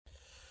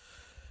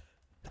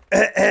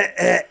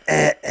Wow,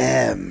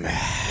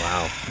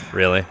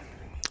 really?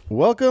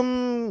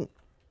 Welcome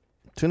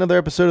to another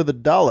episode of The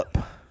Dollop.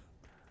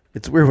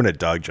 It's weird when a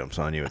dog jumps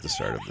on you at the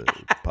start of the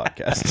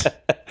podcast.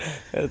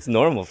 It's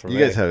normal for me. You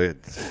guys have it.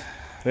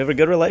 We have a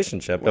good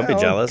relationship. Don't be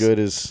jealous. Good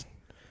is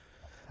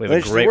We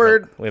have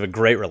a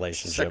great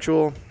relationship.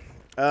 sexual.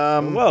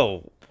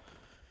 Whoa.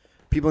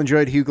 People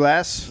enjoyed Hugh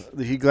Glass,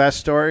 the Hugh Glass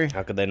story.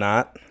 How could they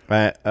not?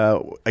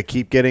 I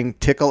keep getting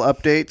tickle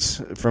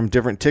updates from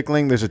different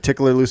tickling. There's a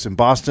tickler loose in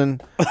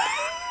Boston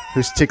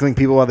who's tickling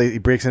people while he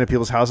breaks into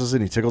people's houses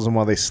and he tickles them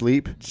while they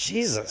sleep.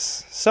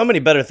 Jesus. So many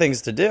better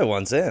things to do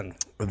once in.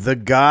 The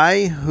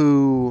guy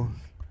who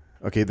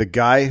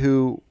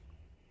the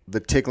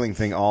tickling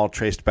thing all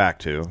traced back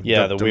to,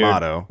 Yeah, the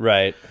D'Amato, weird.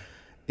 Right.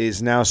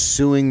 is now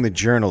suing the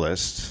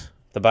journalist,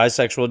 The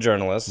bisexual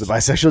journalist. the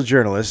bisexual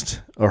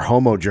journalist or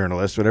homo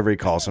journalist, whatever he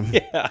calls him.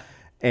 Yeah.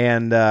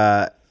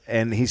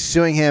 And he's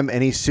suing him,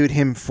 and he sued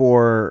him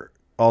for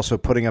also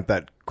putting up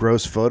that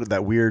gross photo,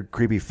 that weird,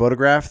 creepy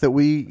photograph that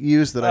we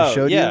used that I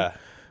showed yeah. you.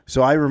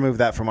 So I removed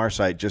that from our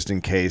site just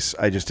in case.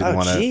 I just didn't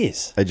want to.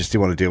 Jeez. I just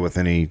didn't want to deal with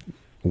any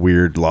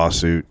weird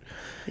lawsuit.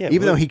 Yeah,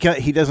 Even though he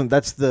doesn't.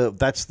 That's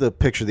the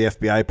picture the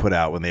FBI put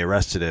out when they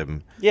arrested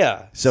him.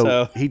 Yeah.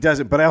 So he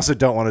doesn't. But I also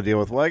don't want to deal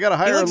with. Well, I got to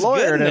he hire a looks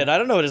lawyer. good in it. I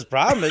don't know what his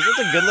problem is. It's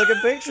a good looking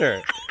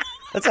picture.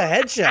 That's a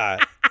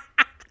headshot.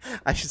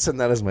 I should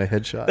send that as my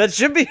headshot. That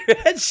should be your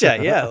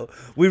headshot, yeah.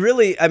 We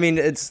really, I mean,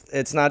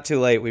 it's not too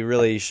late. We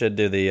really should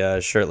do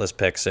the shirtless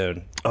pic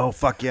soon. Oh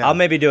fuck yeah! I'll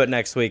maybe do it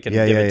next week and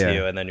give it to yeah.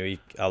 you, and then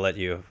I'll let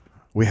you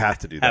We have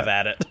to do that. have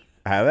at it.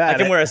 Have at I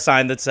can it. wear a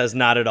sign that says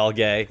 "Not at all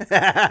gay."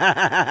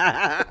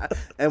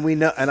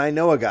 And I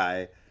know a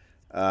guy.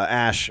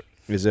 Ash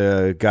is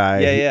a guy.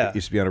 Yeah. He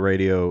used to be on a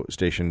radio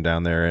station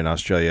down there in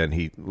Australia, and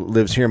he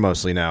lives here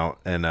mostly now.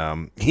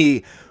 And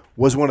he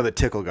was one of the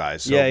tickle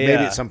guys. So maybe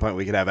at some point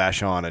we could have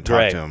Ash on and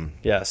talk to him.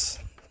 Yes.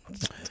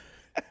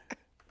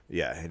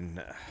 Yeah. And,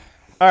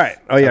 all right.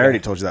 Oh yeah, I already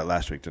told you that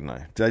last week, didn't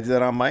I? Did I do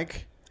that on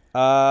mic?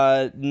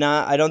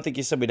 Nah, I don't think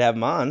you said we'd have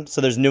him on.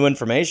 So there's new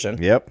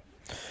information. Yep.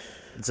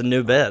 It's a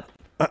new bit.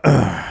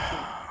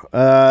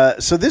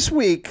 So this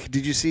week,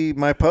 did you see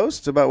my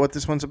post about what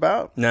this one's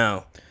about?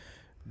 No.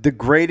 The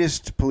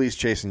greatest police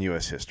chase in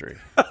U.S. history.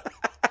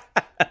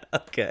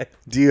 Okay.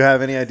 Do you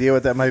have any idea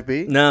what that might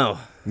be? No.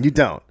 You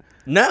don't.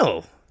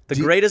 No. The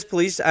greatest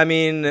police. I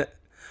mean,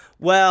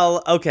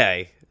 well,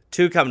 okay.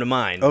 Two come to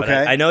mind. But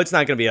Okay. I know it's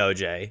not going to be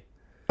OJ.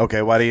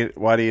 Okay, why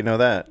do you know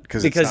that?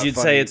 Because it's you'd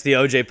not say funny. it's the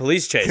OJ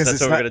police chase. That's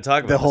what we're going to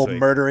talk about. The whole this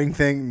week. murdering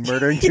thing,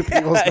 murdering two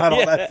people is not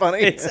all that funny.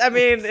 It's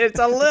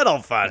a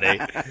little funny.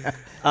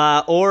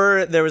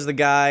 Or there was the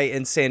guy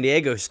in San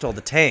Diego who stole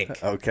the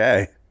tank.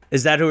 Okay.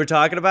 Is that who we're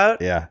talking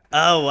about? Yeah.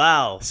 Oh,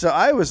 wow. So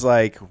I was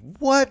like,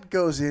 what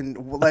goes in?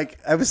 Like,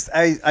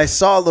 I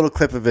saw a little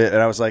clip of it,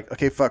 and I was like,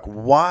 okay, fuck,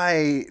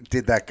 why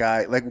did that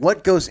guy, like,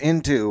 what goes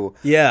into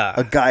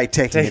a guy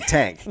taking a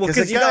tank? Well,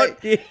 Because you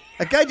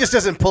a guy just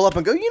doesn't pull up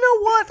and go, you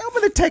know what? I'm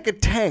going to take a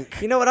tank.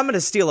 You know what? I'm going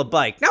to steal a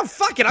bike. No,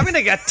 fuck it. I'm going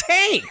to get a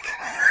tank.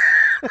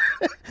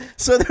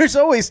 So there's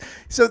always,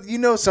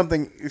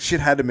 something shit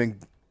had to be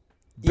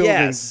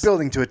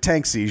building to a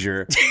tank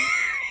seizure.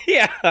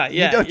 Yeah.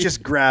 You don't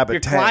just grab a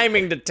tank. You're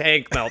climbing the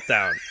tank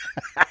meltdown.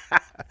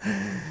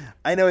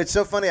 I know, it's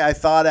so funny. I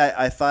thought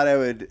I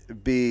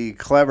would be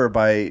clever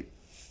by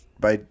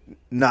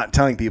not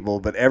telling people,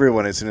 but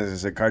everyone, as soon as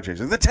it's a car chase,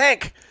 the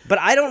tank. But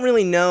I don't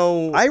really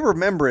know. I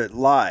remember it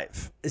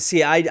live.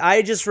 See,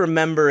 I just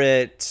remember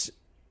it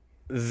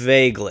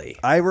vaguely.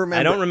 I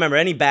don't remember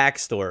any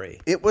backstory.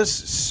 It was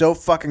so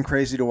fucking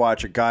crazy to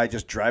watch a guy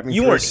just driving.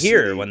 You through weren't a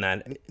here city. when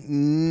that.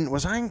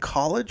 Was I in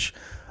college?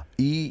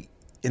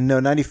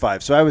 No,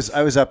 95. So I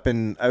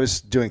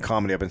was doing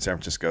comedy up in San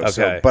Francisco. Okay.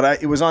 So,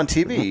 but it was on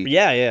TV.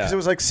 Yeah. Because it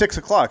was like 6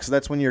 o'clock. So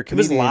that's when you're a It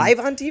was comedian. live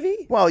on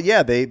TV? Well,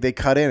 yeah, they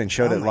cut in and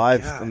showed it my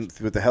live God.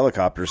 with the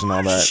helicopters and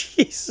all that.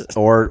 Jesus.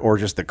 Or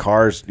just the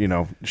cars,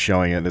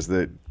 showing it as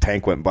the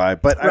tank went by.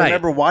 But I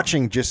remember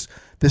watching just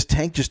this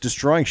tank just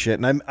destroying shit.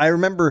 And I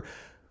remember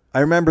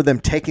them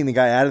taking the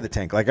guy out of the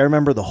tank. Like, I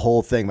remember the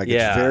whole thing. Like,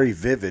 Yeah. it's very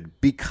vivid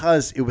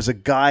because it was a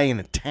guy in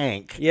a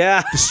tank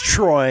Yeah.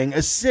 destroying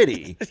a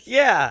city.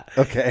 Yeah.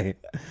 Okay.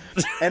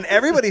 And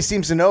everybody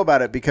seems to know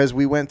about it because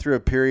we went through a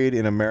period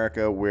in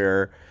America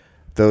where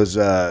those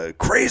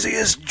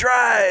craziest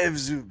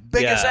drives,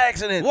 biggest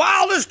accidents.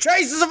 Wildest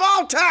chases of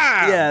all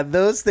time. Yeah,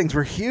 those things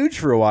were huge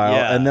for a while.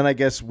 Yeah. And then I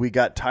guess we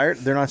got tired.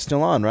 They're not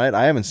still on, right?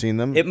 I haven't seen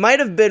them. It might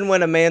have been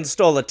when a man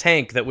stole a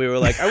tank that we were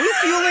like, are we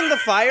fueling the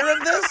fire of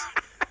this?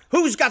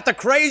 Who's got the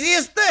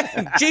craziest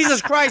thing?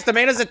 Jesus Christ, the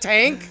man is a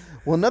tank?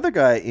 Well, another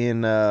guy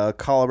in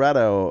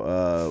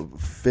Colorado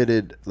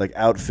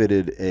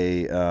outfitted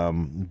a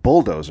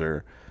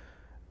bulldozer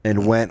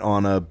and went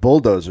on a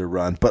bulldozer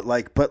run, but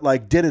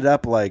did it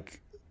up like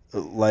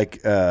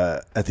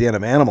at the end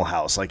of Animal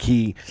House. Like,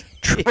 he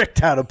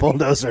tricked out a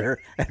bulldozer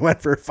and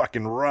went for a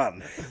fucking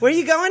run. Where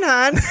you going,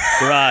 hon?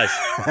 Garage.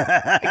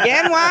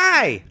 Again,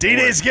 why?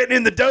 D-Day's getting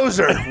in the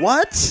dozer.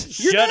 What?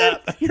 Shut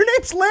up. Your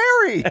name's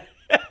Larry.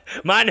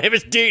 My name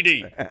is Dee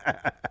Dee.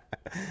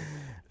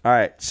 All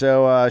right,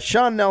 so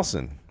Sean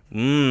Nelson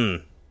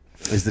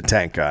is the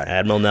tank guy.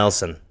 Admiral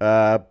Nelson.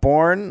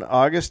 Born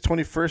August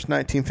 21st,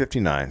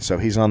 1959. So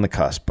he's on the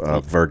cusp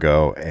of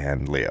Virgo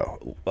and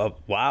Leo.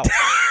 Wow.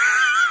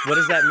 What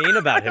does that mean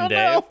about him,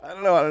 Dave? I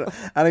don't know.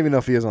 I don't even know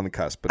if he is on the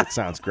cusp, but it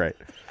sounds great.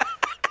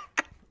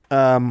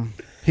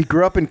 He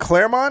grew up in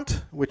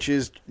Claremont, which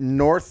is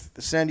north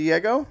San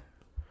Diego.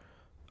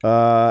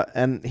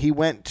 And he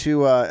went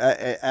to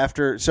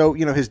after. So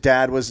his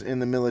dad was in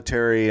the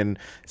military, and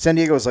San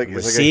Diego was like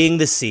We're seeing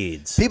the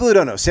seeds. People who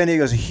don't know, San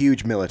Diego is a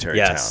huge military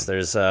town. Yes,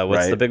 there's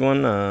what's the big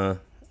one?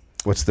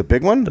 What's the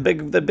big one? The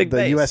big The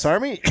base. U.S.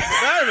 Army.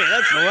 Army.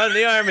 That's the one.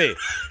 The Army.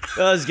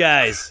 Those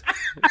guys.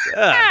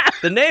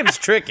 The name's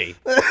tricky.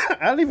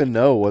 I don't even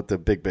know what the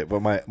big bit.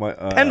 But my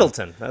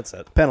Pendleton. That's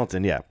it.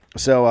 Pendleton. Yeah.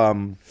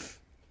 So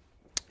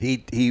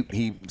he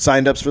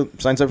signs up for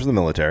the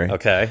military.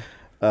 Okay.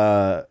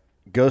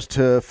 Goes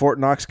to Fort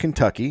Knox,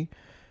 Kentucky,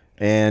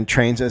 and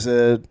trains as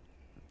a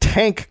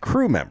tank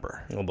crew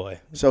member. Oh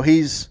boy. So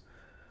he's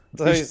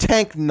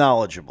tank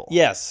knowledgeable.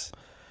 Yes.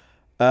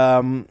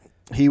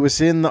 He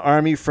was in the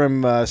Army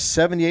from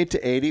 78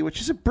 to 80,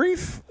 which is a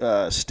brief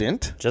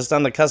stint. Just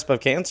on the cusp of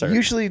cancer.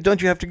 Usually, don't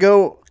you have to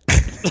go...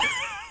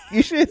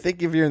 Usually, I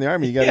think if you're in the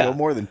Army, you got to go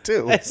more than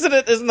 2.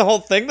 Isn't the whole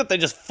thing that they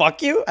just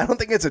fuck you? I don't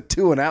think it's a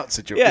 2 and out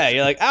situation. Yeah,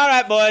 you're like, all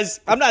right, boys,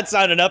 I'm not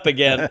signing up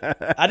again.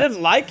 I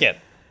didn't like it.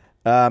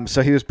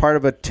 So he was part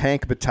of a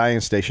tank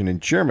battalion station in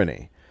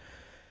Germany.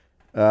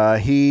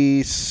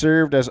 He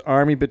served as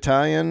Army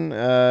battalion,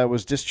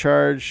 was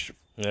discharged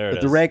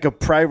with the rank of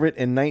private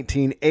in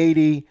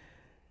 1980.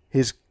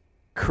 His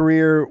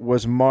career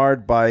was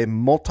marred by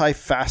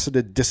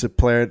multifaceted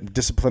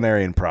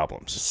disciplinarian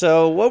problems.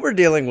 So what we're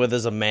dealing with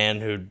is a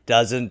man who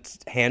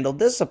doesn't handle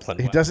discipline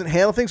well. He doesn't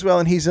handle things well,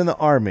 and he's in the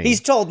Army.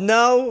 He's told,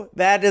 no,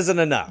 that isn't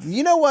enough.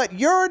 You know what?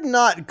 You're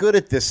not good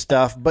at this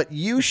stuff, but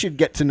you should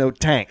get to know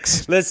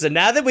tanks. Listen,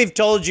 now that we've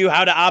told you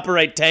how to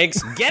operate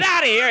tanks, get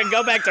out of here and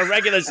go back to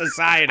regular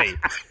society.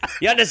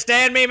 You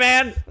understand me,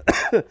 man?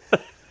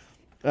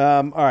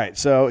 All right,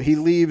 so he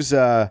leaves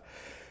the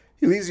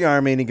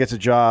Army and he gets a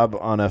job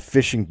on a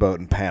fishing boat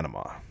in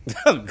Panama.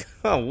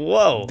 Oh,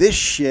 whoa. This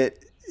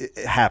shit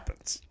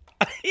happens.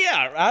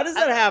 Yeah, how does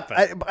that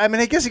happen? I mean,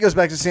 I guess he goes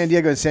back to San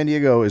Diego, and San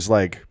Diego is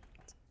like...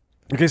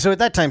 Okay, so at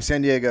that time,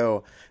 San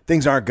Diego,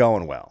 things aren't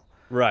going well.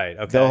 Right,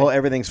 okay.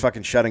 Everything's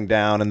fucking shutting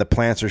down, and the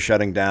plants are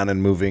shutting down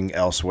and moving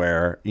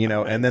elsewhere,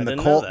 and then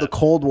the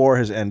Cold War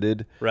has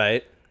ended.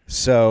 Right.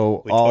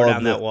 So We tore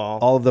down that wall.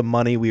 all of the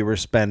money we were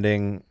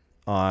spending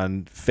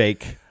on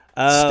fake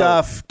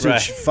stuff to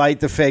fight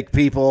the fake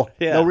people,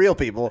 no real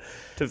people,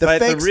 to the fight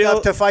fake the real...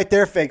 stuff to fight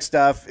their fake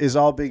stuff is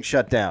all being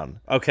shut down.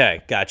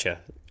 Okay, gotcha.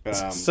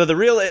 So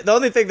the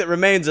only thing that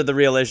remains are the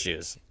real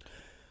issues.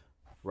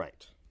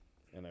 Right.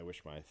 And I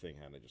wish my thing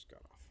hadn't just gone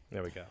off.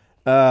 There we go.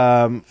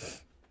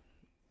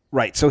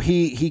 Right. So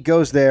he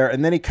goes there,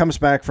 and then he comes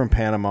back from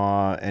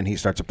Panama, and he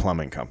starts a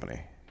plumbing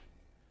company.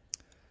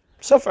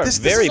 So far,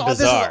 very bizarre.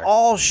 This is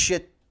all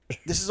shit.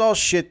 This is all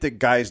shit that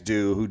guys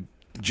do who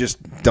just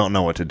don't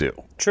know what to do.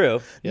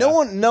 True. Yeah.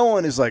 No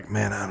one is like,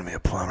 man, I want to be a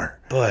plumber.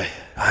 Boy,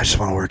 I just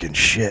want to work in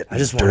shit. I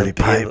just dirty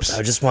pipes.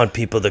 I just want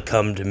people to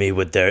come to me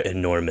with their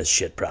enormous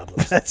shit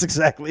problems. That's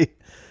exactly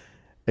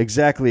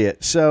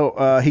it.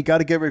 So he got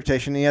a good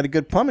reputation. He had a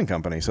good plumbing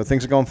company, so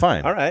things are going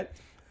fine. All right.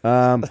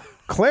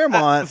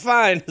 Claremont.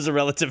 Fine is a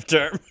relative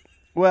term.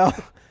 Well,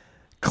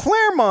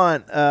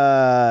 Claremont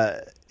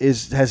has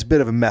a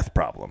bit of a meth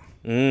problem.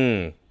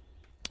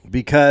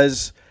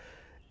 Because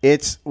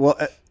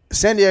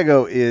San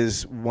Diego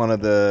is one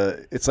of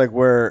the... It's like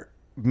where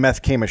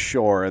meth came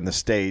ashore in the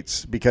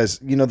States because,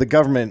 the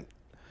government,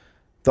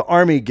 the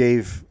Army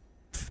gave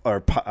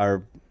our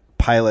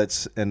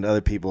pilots and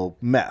other people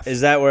meth.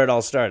 Is that where it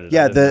all started?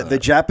 Yeah, the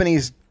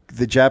Japanese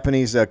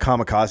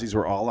kamikazes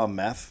were all on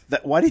meth.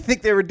 Why do you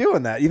think they were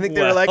doing that? You think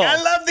they were like, I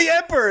love the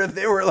Emperor?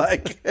 They were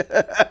like,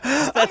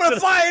 I'm going to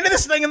fly into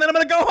this thing and then I'm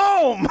going to go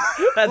home.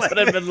 That's what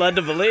I've been led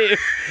to believe.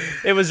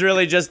 It was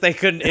really just they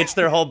couldn't itch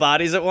their whole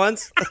bodies at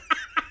once.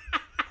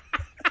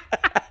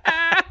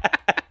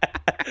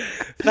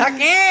 Fuck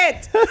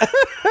it!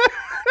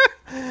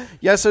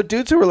 Yeah, so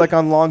dudes who were like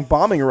on long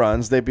bombing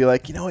runs, they'd be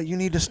like, you know what, you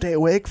need to stay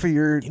awake for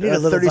your you need a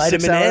little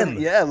 36 vitamin hour. M.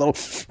 Yeah,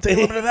 take a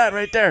little bit of that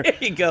right there. There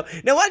you go.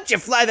 Now why don't you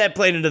fly that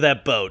plane into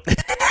that boat?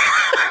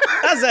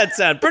 How's that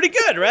sound? Pretty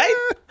good, right?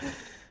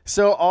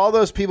 So all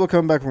those people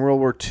coming back from World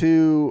War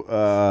II,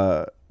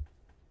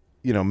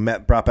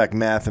 brought back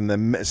meth, and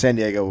then San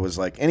Diego was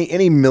like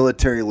any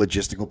military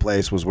logistical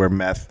place was where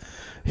meth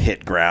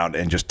hit ground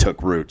and just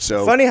took root.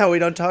 So funny how we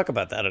don't talk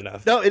about that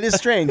enough. No, it is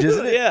strange,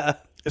 isn't it? Yeah.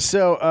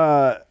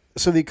 So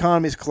the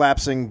economy is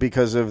collapsing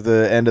because of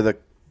the end of the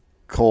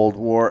Cold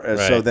War. Right.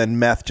 So then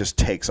meth just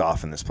takes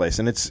off in this place,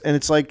 and it's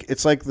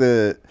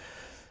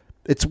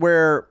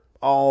where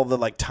all the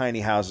like tiny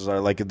houses are,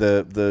 like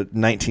the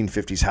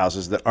 1950s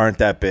houses that aren't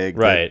that big,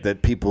 right?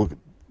 That people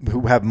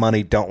who have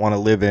money don't want to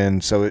live in.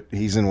 So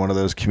he's in one of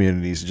those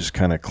communities, just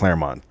kind of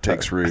Claremont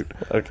takes root.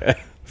 Okay.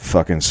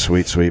 Fucking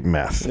sweet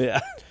meth. Yeah.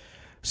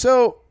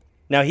 So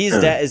Now he's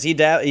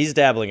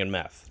dabbling in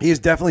meth. He is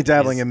definitely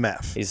dabbling in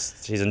meth.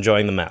 He's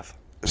enjoying the meth.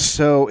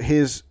 So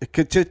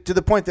to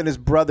the point that his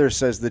brother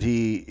says that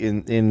he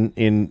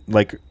in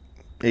like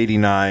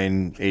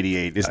 89,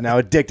 88 is now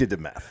addicted to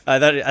meth.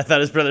 I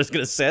thought his brother was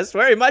gonna say, I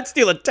swear he might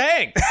steal a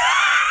tank.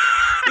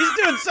 He's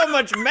doing so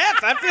much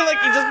meth. I feel like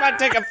he just might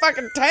take a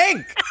fucking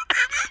tank.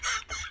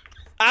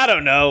 I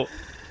don't know.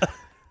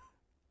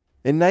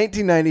 In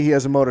 1990, he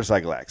has a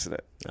motorcycle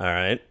accident. All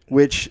right.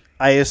 Which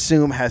I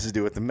assume has to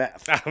do with the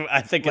meth.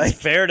 I think it's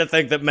fair to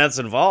think that meth's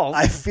involved.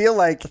 I feel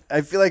like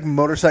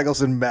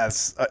motorcycles and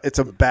meths, it's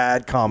a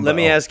bad combo. Let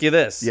me ask you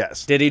this.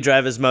 Yes. Did he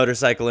drive his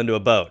motorcycle into a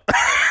boat?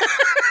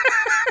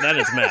 That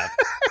is meth.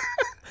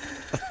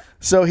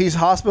 So he's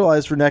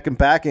hospitalized for neck and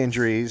back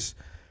injuries,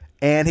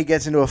 and he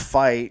gets into a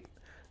fight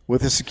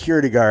with a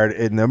security guard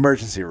in the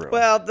emergency room.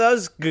 Well,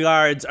 those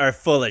guards are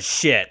full of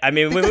shit. I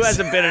mean, who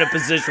hasn't been in a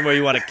position where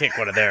you want to kick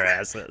one of their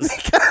asses?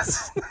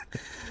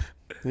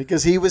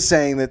 Because he was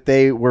saying that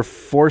they were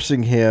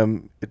forcing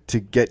him to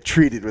get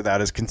treated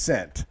without his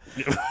consent,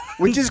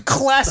 which is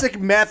classic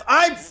meth.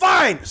 I'm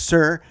fine,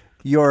 sir.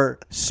 Your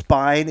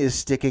spine is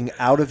sticking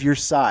out of your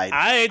side.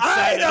 I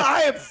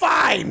am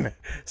fine.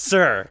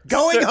 Sir.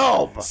 Going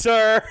home.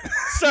 Sir.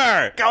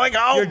 Going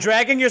home. You're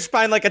dragging your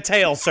spine like a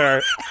tail,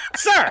 sir.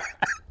 Sir.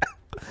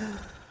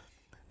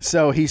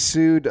 So he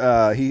sued.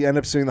 He ended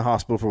up suing the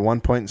hospital for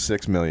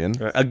 $1.6 million.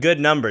 A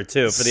good number,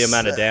 too, for the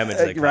amount of damage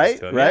that caused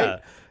to him. Right. Yeah.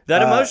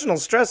 That emotional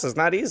stress is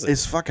not easy.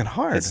 It's fucking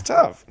hard. It's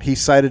tough. He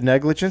cited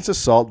negligence,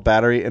 assault,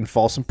 battery, and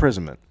false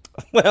imprisonment.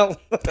 Well,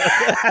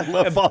 I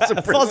love false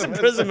imprisonment. False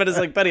imprisonment is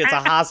like, buddy, it's a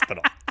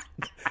hospital.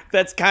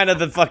 That's kind of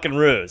the fucking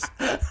ruse.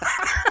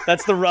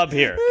 That's the rub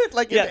here.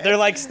 They're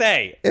like,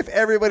 stay. If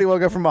everybody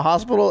woke up from a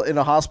hospital and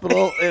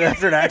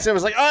after an accident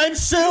was like, I'm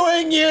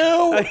suing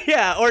you.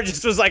 Yeah, or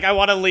just was like, I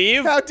want to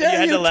leave. How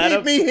dare you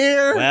keep me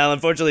here? Well,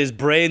 unfortunately, his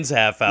brain's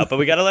half out, but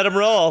we got to let him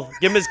roll.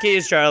 Give him his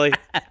keys, Charlie.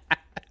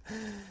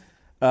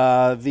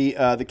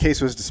 The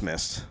case was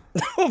dismissed.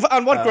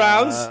 On what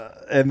grounds?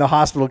 And the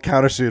hospital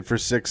countersued for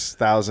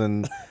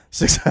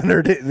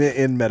 $6,600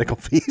 in medical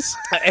fees.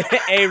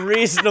 A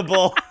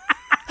reasonable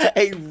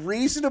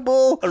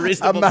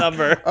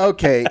number.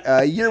 Okay,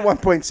 year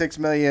 $1.6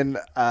 million.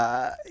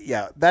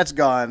 Yeah, that's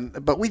gone.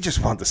 But we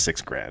just want the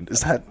 $6,000.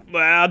 Is that?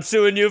 Well, I'm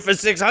suing you for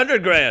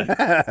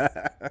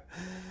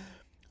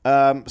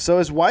 $600,000. So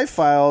his wife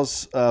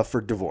files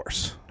for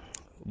divorce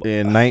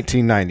in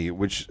 1990,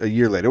 which a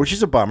year later, which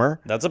is a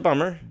bummer. That's a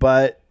bummer.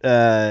 But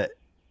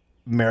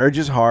marriage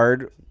is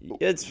hard.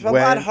 It's a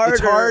lot harder.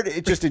 It's hard.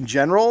 It's just in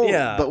general.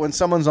 Yeah. But when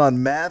someone's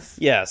on meth,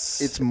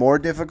 yes, it's more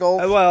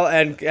difficult. Well,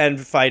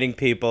 and fighting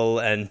people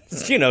and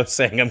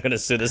saying I'm going to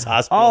sue this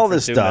hospital. All for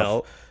this $2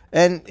 stuff. million.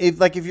 And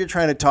if you're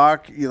trying to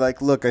talk, you're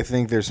like, look, I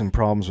think there's some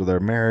problems with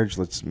our marriage.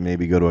 Let's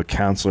maybe go to a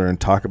counselor and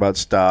talk about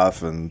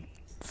stuff. And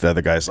the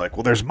other guy's like,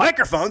 well, there's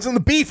microphones and the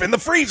beef in the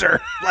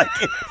freezer.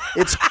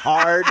 It's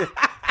hard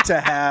to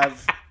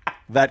have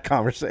that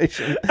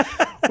conversation,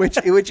 which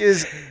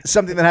is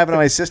something that happened to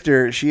my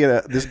sister. She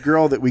had this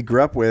girl that we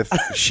grew up with.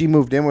 She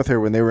moved in with her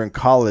when they were in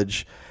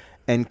college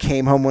and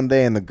came home one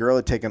day, and the girl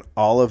had taken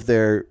all of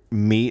their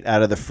meat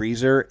out of the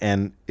freezer,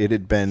 and it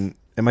had been,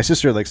 and my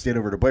sister stayed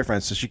over at her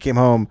boyfriend. So she came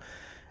home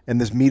and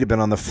this meat had been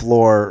on the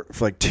floor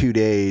for 2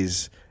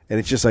 days, and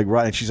it's just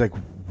rotten. And she's like,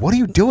 what are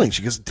you doing?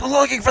 She goes,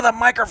 looking for the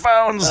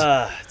microphones.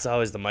 It's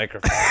always the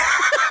microphone.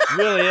 It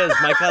really is.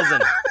 My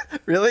cousin.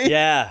 Really?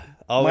 Yeah.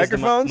 Always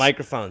microphones?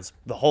 Microphones.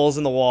 The holes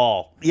in the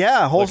wall.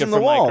 Yeah, holes in the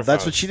wall. Microphones.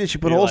 That's what she did. She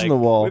put holes in the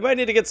wall. We might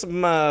need to get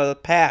some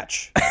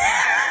patch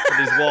for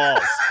these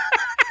walls.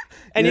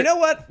 And you know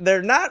what?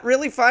 They're not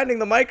really finding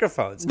the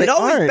microphones. It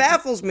always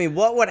baffles me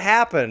what would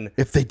happen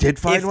if they did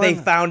find one. If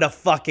they found a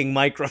fucking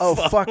microphone.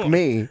 Oh, fuck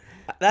me.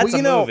 That's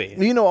a movie.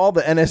 All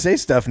the NSA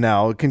stuff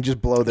now can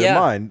just blow their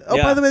mind. Oh,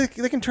 by the way,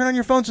 they can turn on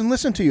your phones and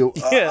listen to you.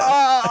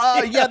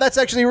 Yeah, that's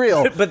actually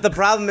real. But the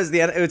problem is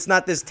it's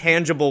not this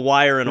tangible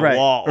wire in a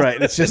wall. Right,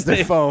 it's just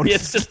the phone.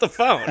 It's just the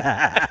phone.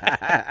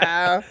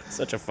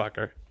 Such a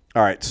fucker.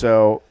 All right,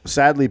 so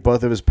sadly,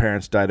 both of his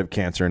parents died of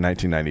cancer in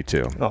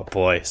 1992. Oh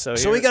boy, so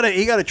he got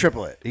to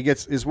triple it. He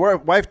gets his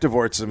wife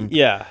divorced him.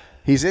 Yeah,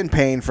 he's in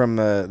pain from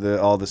the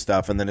all the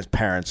stuff, and then his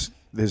parents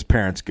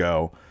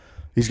go.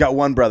 He's got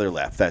one brother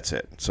left. That's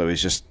it. So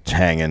he's just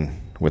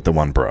hanging with the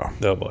one bro.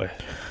 Oh, boy.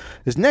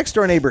 His next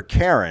door neighbor,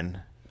 Karen,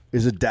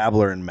 is a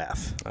dabbler in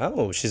meth.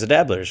 Oh, she's a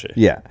dabbler, is she?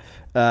 Yeah.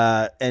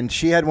 And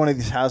she had one of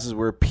these houses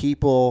where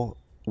people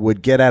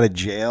would get out of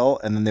jail,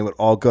 and then they would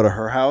all go to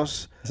her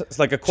house. It's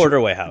like a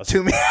quarterway house.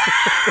 To me.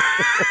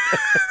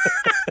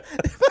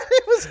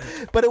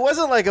 But it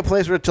wasn't like a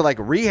place where to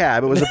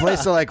rehab. It was a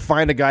place to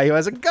find a guy who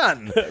has a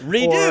gun.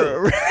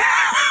 Redo.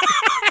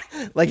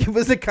 It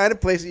was the kind of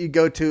place that you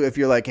go to if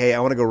you're like, hey, I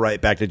want to go right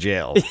back to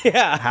jail.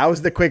 Yeah.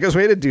 How's the quickest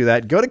way to do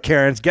that? Go to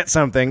Karen's, get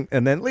something,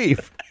 and then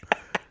leave.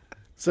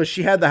 So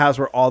she had the house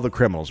where all the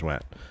criminals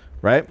went,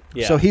 right?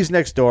 Yeah. So he's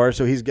next door,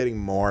 so he's getting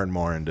more and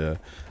more into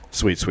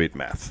sweet, sweet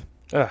meth.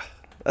 Ugh,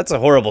 that's a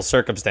horrible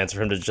circumstance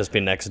for him to just be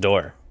next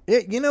door. Yeah,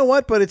 you know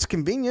what? But it's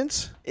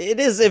convenience. It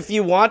is if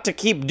you want to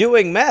keep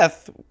doing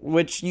meth,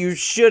 which you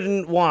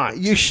shouldn't want.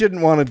 You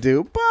shouldn't want to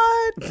do,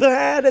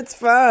 But it's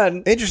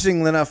fun.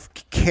 interestingly enough,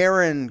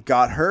 Karen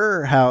got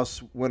her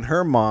house when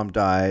her mom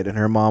died, and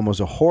her mom was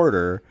a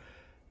hoarder.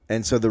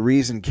 And so the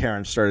reason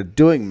Karen started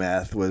doing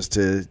meth was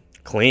to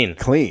Clean.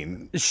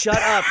 Shut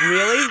up,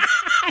 really?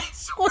 I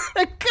swear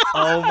to God.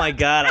 Oh my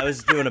God, I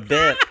was doing a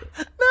bit.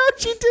 No,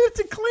 she did it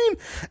to clean.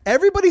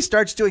 Everybody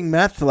starts doing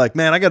meth like,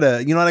 man, I got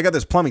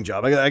this plumbing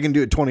job. I can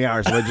do it 20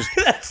 hours. So I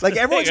just like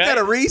everyone's thing, right?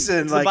 got a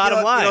reason. It's like the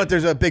bottom line. You know what,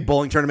 there's a big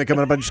bowling tournament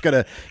coming up. I just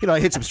gotta, I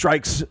hit some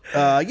strikes. You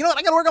know what?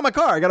 I gotta work on my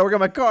car. You know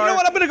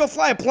what? I'm gonna go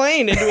fly a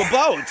plane into a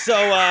boat. So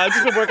I've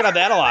just been working on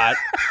that a lot.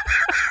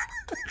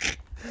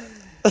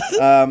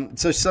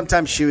 So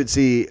sometimes she would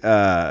see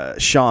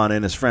Sean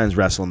and his friends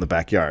wrestle in the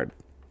backyard.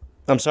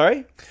 I'm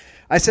sorry?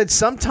 I said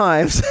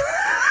sometimes.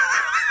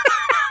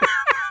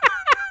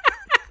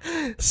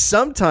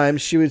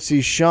 Sometimes she would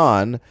see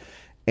Sean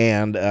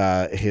and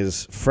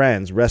his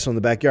friends wrestle in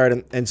the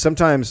backyard, and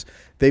sometimes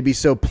they'd be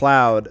so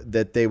plowed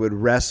that they would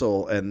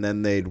wrestle and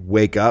then they'd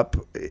wake up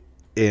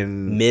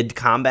in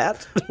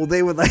mid-combat. Well,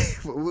 they would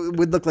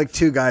would look like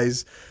two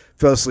guys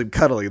fell asleep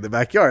cuddling in the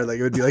backyard. Like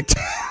it would be like.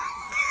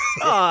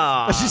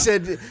 She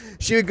said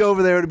she would go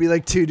over there and it'd be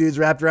like two dudes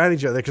wrapped around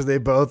each other because they're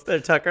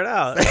tuckered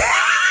out.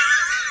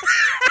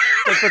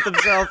 They put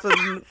themselves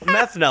in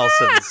meth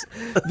Nelsons.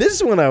 This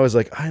is when I was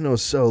like, I know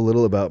so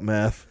little about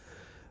meth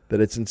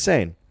that it's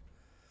insane.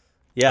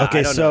 Yeah, okay,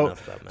 I don't know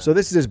enough about meth. So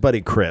this is his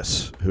buddy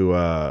Chris, who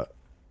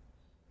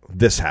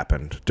this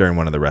happened during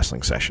one of the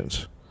wrestling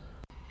sessions.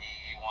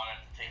 He wanted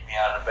to take me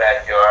out in the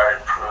backyard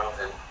and prove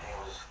that he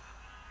was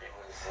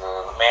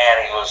the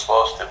man he was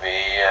supposed to be,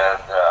 and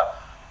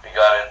we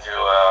got into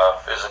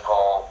a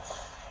physical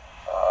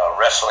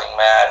wrestling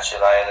match,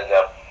 and I ended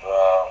up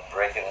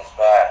breaking his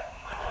back.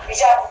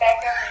 He's out in the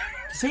backyard.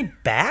 Did you say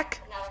back?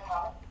 Another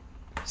comment.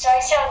 So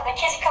the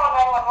kids are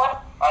calling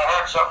 911. I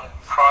heard something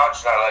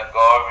crunch, and I let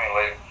go of him. He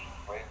laid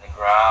right in the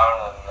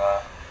ground,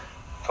 and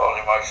told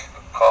him I should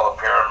call the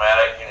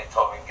paramedic, and he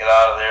told me to get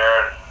out of there.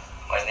 And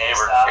my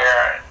neighbor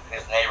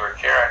his neighbor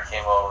Karen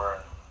came over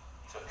and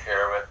took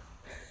care of it.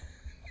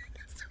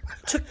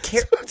 Took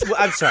care.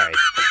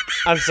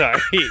 I'm sorry.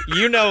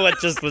 You know what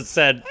just was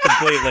said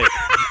completely.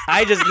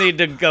 I just need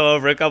to go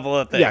over a couple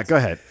of things. Yeah, go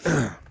ahead.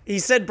 He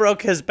said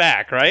broke his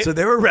back, right? So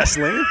they were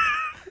wrestling.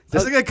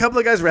 There's like a couple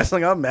of guys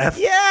wrestling on meth.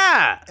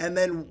 Yeah. And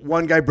then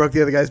one guy broke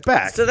the other guy's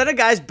back. So then a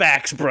guy's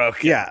back's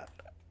broken. Yeah.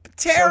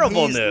 Terrible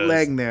so he's news.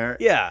 laying there.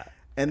 Yeah.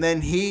 And then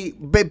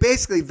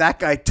basically that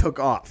guy took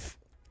off.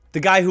 The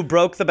guy who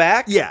broke the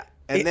back? Yeah.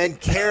 And then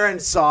Karen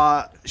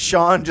saw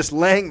Sean just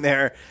laying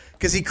there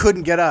because he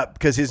couldn't get up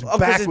because his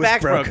back was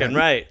back's broken.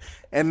 Right.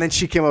 And then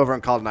she came over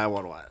and called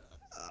 911.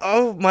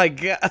 Oh my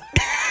God.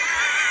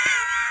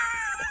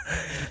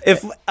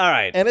 All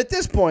right. And at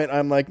this point,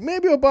 I'm like,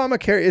 maybe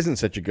Obamacare isn't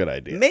such a good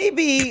idea.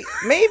 Maybe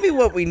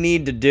what we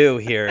need to do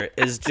here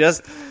is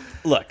just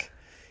look.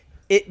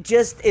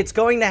 It's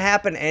going to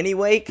happen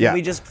anyway. Can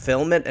we just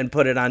film it and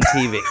put it on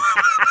TV?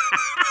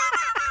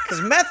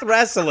 Because meth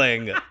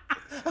wrestling.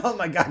 Oh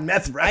my God,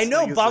 meth wrestling.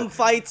 I know bum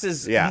fights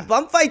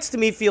to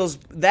me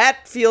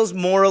feels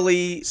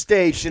morally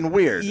staged and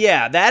weird.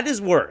 Yeah, that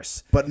is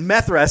worse. But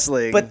meth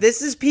wrestling. But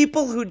this is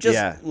people who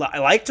just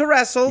like to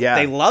wrestle. Yeah.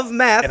 They love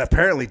meth. And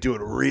apparently do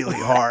it really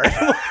hard.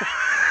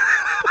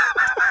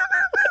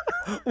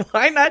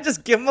 Why not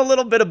just give them a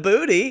little bit of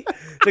booty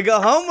to go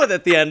home with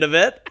at the end of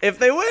it if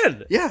they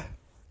win? Yeah.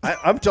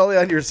 I'm totally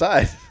on your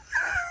side.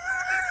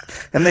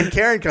 And then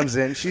Karen comes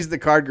in. She's the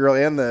card girl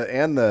and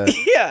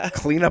the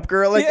cleanup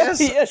girl, I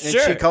guess. Yeah, sure.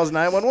 And she calls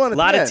 911. A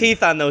lot of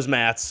teeth on those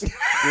mats.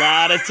 A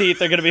lot of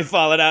teeth are going to be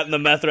falling out in the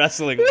meth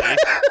wrestling league.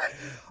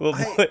 Well,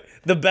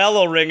 the bell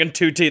will ring and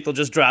two teeth will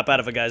just drop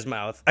out of a guy's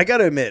mouth. I got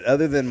to admit,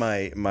 other than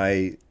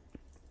my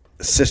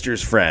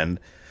sister's friend,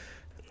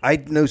 I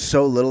know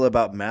so little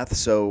about meth.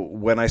 So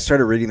when I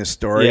started reading the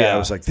story, I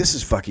was like, this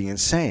is fucking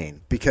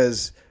insane.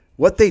 Because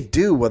what they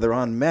do while they're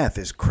on meth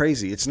is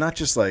crazy. It's not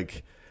just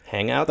like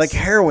hangouts, like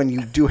heroin.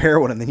 You do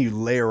heroin and then you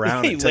lay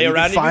around until you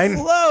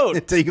float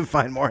until you can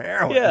find more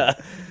heroin. Yeah.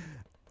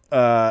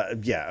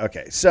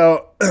 Okay.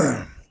 So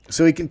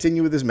he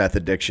continued with his meth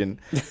addiction.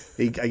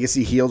 I guess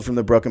he healed from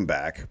the broken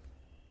back,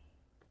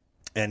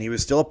 and he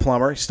was still a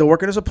plumber. He's still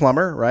working as a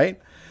plumber, right?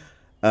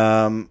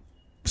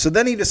 So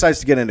then he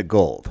decides to get into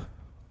gold.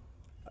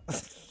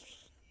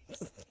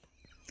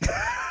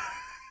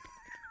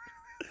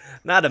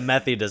 Not a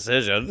methy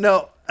decision.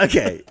 No.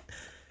 Okay.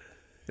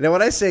 Now,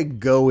 when I say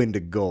go into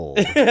gold,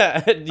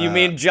 you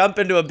mean jump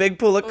into a big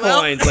pool of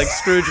coins like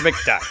Scrooge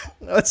McDuck?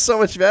 That's so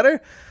much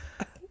better.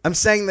 I'm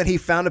saying that he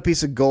found a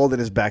piece of gold in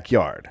his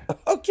backyard.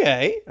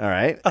 Okay. All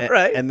right. All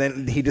right. And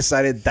then he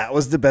decided that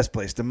was the best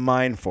place to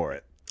mine for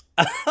it.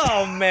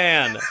 Oh,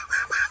 man.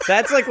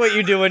 That's like what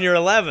you do when you're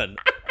 11.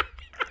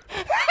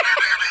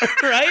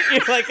 Right?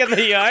 You're like in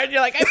the yard.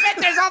 You're like, I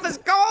bet there's all this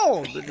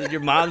gold. And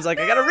your mom's like,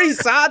 I got to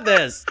resod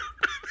this.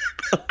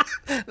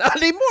 Not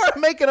anymore. I'm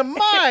making a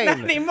mine. Not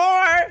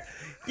anymore.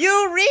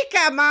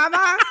 Eureka,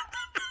 mama.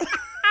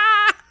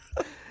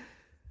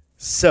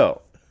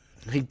 So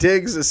he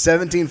digs a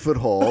 17-foot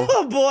hole.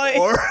 Oh boy.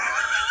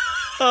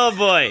 Oh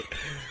boy.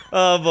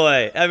 Oh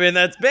boy. I mean,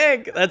 that's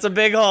big. That's a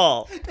big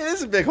hole. It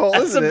is a big hole,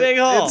 That's isn't it? a big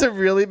hole. It's a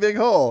really big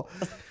hole.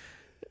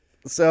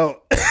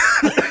 So,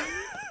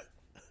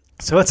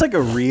 so it's like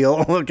a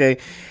reel. Okay,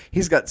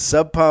 he's got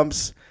sub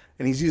pumps,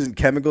 and he's using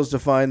chemicals to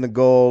find the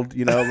gold.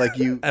 You know, like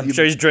you. I'm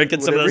sure he's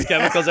drinking some of those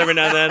chemicals every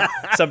now and then.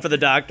 Some for the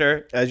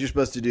doctor. As you're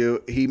supposed to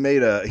do. He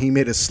made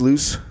a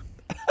sluice.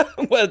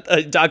 What,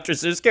 a Dr.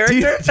 Seuss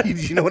character? Do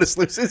you know what a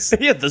sluice is?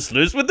 Yeah, the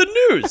sluice with the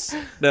news.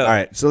 No. All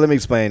right, so let me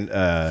explain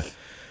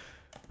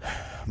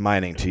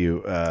mining to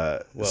you.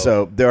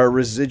 So there are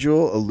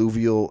residual,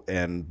 alluvial,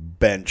 and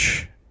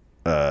bench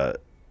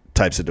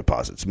types of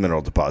deposits,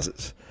 mineral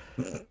deposits.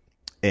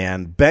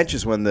 And bench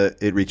is when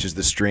it reaches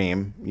the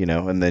stream, you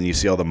know, and then you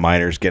see all the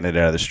miners getting it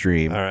out of the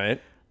stream. All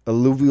right.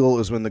 Alluvial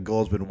is when the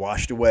gold's been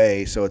washed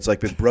away, so it's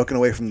like been broken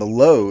away from the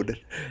load,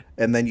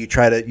 and then you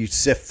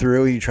sift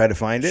through and you try to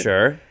find it.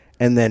 Sure.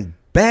 And then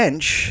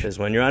bench Is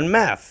when you're on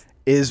meth.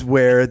 is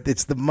where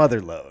it's the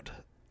mother load,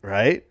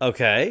 right?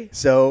 Okay.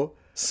 So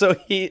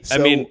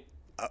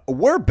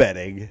we're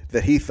betting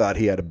that he thought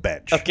he had a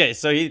bench. Okay,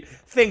 so he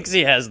thinks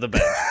he has the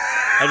bench.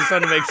 I just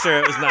want to make sure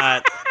it was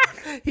not.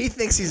 He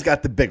thinks he's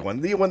got the big one.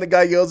 When the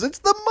guy yells, "It's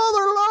the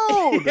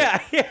mother load!"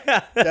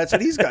 Yeah. That's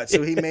what he's got.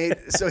 So he made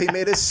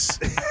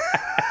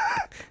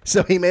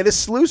a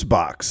sluice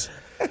box,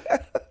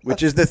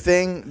 which is the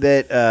thing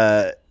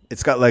that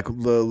it's got like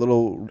the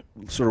little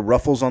sort of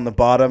ruffles on the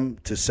bottom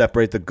to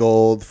separate the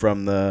gold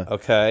from the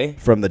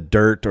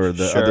dirt or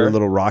the Sure. other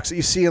little rocks that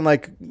you see in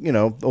like, you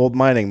know, old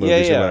mining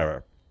movies Yeah. or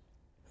whatever.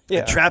 Yeah.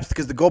 It traps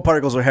because the gold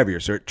particles are heavier,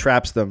 so it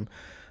traps them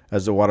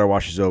as the water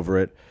washes over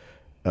it.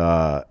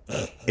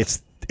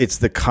 It's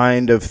the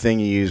kind of thing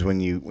you use when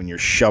you're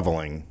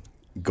shoveling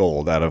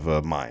gold out of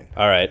a mine.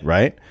 All right.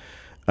 Right?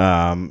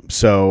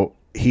 So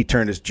he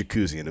turned his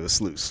jacuzzi into a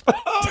sluice.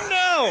 Oh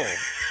no!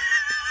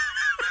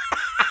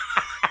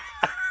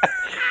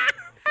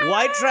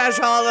 White Trash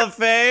Hall of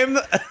Fame,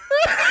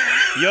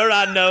 you're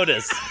on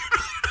notice.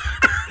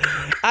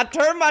 I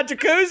turned my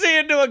jacuzzi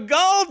into a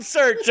gold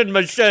searching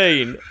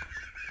machine.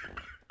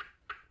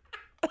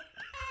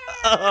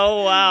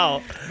 Oh,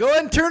 wow. Go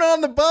ahead and turn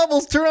on the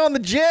bubbles, turn on the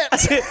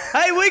jets.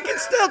 Hey, we can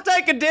still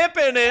take a dip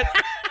in it.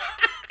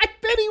 I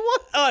bet he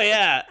was. Oh,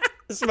 yeah.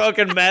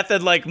 Smoking meth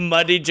in, like,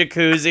 muddy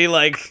jacuzzi,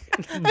 like,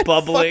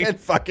 bubbling.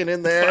 Fucking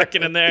in there.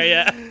 Fucking in there,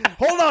 yeah.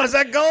 Hold on, is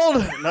that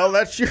gold? No,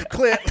 that's your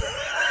clit.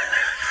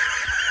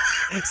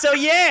 So,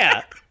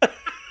 yeah. God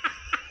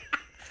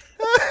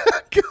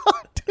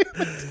damn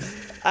it.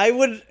 I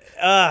would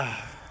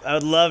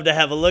love to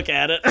have a look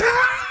at it.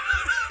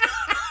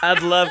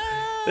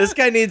 This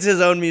guy needs his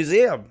own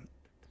museum.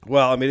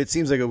 Well, I mean, it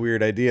seems like a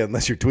weird idea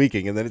unless you're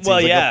tweaking, and then it seems Well,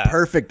 like yeah. a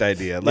perfect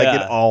idea. Like,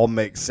 Yeah. it all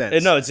makes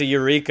sense. No, it's a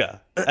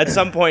eureka. At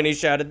some point, he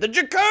shouted, "The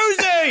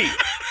jacuzzi!"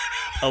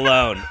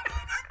 Alone.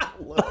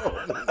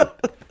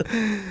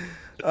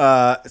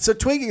 So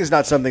tweaking is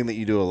not something that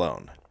you do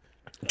alone.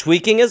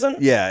 Tweaking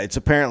isn't? Yeah, it's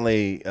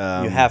apparently...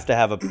 You have to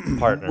have a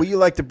partner. well, you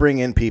like to bring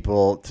in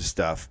people to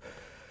stuff.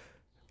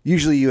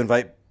 Usually you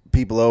invite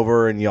people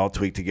over and you all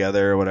tweak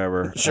together or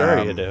whatever.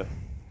 Sure, you do.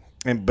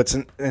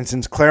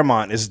 Since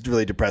Claremont is a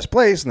really depressed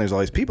place and there's all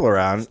these people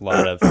around, A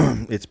lot of.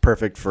 it's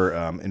perfect for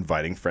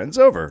inviting friends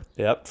over.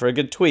 Yep, for a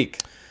good tweak.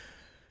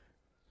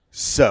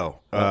 So,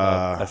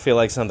 I feel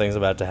like something's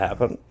about to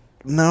happen.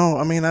 no,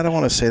 I mean, I don't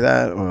want to say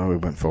that. Well, we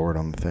went forward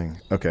on the thing.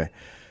 Okay.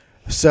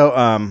 So,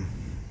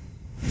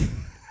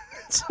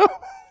 so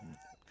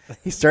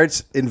he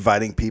starts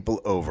inviting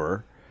people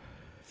over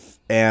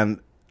and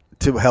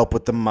to help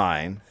with the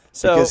mine.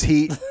 So-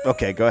 because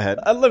okay, go ahead.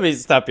 Let me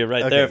stop you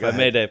right there, if go I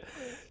may, ahead. Dave.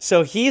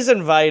 So he's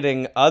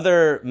inviting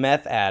other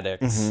meth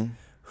addicts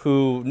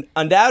who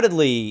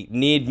undoubtedly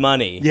need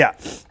money Yeah.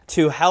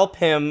 to help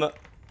him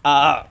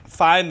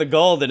find the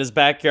gold in his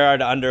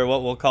backyard under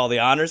what we'll call the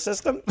honor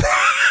system.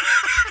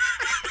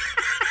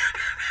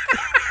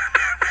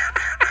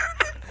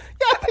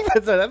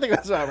 I think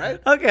that's all right.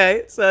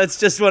 Okay, so it's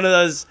just one of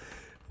those,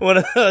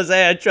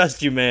 hey, I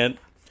trust you, man.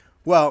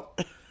 Well,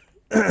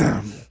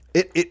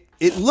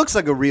 it looks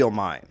like a real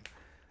mine.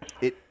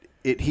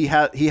 It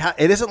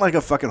isn't like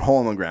a fucking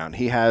hole in the ground.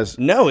 He has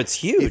No, it's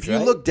huge. if you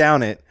right? look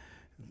down it,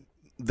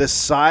 the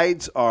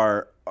sides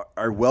are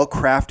well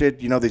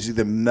crafted. You know, there's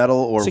either metal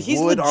or So he's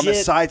wood on the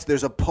legit- sides.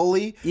 There's a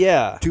pulley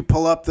Yeah. to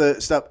pull up the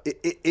stuff.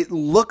 It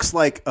looks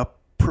like a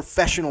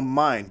professional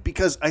mine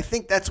because I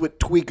think that's what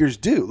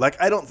tweakers do.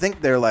 Like, I don't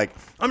think they're like,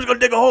 I'm just gonna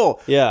dig a hole.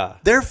 Yeah.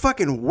 They're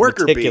fucking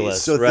worker bees.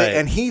 Meticulous, So right.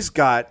 and he's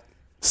got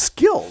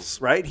skills,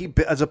 right?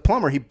 As a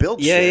plumber, he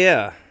builds Yeah, shit.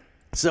 yeah.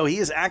 So he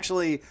is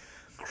actually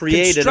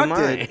Created a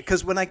mine.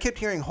 because when I kept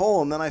hearing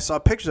hole and then I saw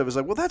pictures of it, I was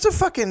like, well, that's a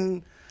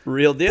fucking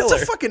Real dealer.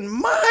 It's a fucking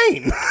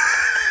mine.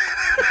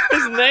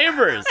 His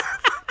neighbors.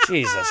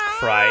 Jesus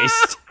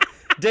Christ.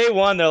 Day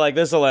one, they're like,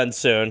 this will end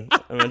soon.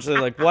 Eventually,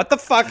 like, what the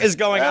fuck is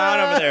going on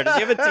over there? Does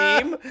he have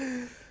a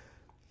team?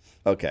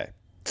 Okay.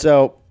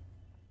 So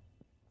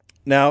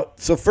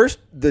first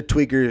the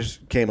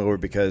tweakers came over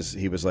because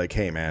he was like,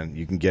 hey, man,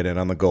 you can get in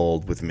on the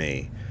gold with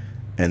me.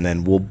 and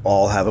then we'll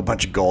all have a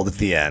bunch of gold at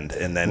the end,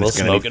 and then We'll it's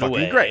going to be smoke it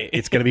fucking away. great.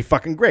 It's going to be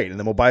fucking great, and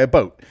then we'll buy a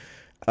boat.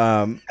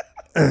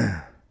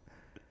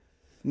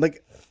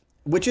 Like,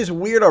 which is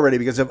weird already,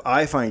 because if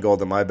I find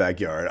gold in my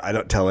backyard, I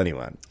don't tell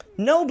anyone.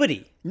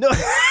 Nobody. No.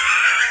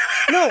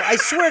 No, I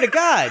swear to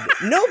God,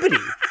 nobody.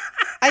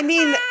 I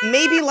mean,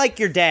 maybe like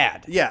your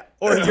dad. Yeah.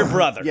 Or your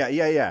brother.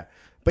 Yeah.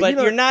 But you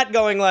know, you're not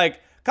going like,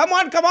 come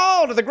on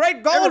to the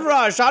great gold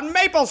rush on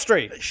Maple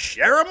Street.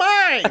 share a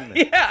mine.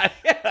 Yeah.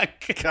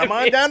 Come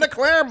on down to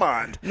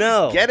Claremont.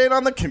 No. Get in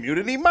on the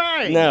community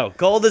mine. No,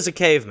 gold is a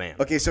caveman.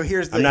 Okay, so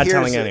here's the. I'm not here's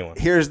telling the- anyone.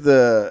 Here's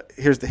the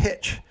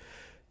hitch.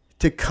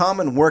 To come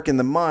and work in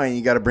the mine,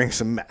 you got to bring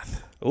some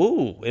meth.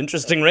 Ooh,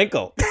 interesting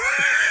wrinkle.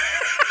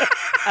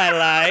 I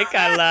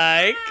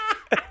like.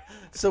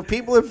 So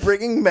people are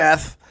bringing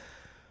meth,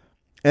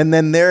 and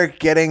then they're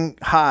getting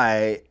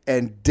high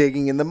and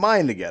digging in the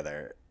mine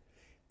together.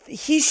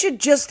 He should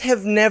just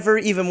have never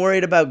even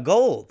worried about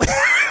gold.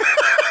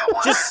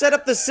 Just set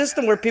up the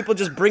system where people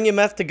just bring you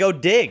meth to go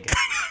dig.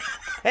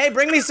 Hey,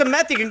 bring me some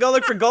meth. You can go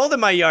look for gold in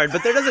my yard,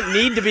 but there doesn't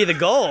need to be the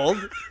gold.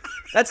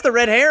 That's the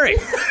red herring.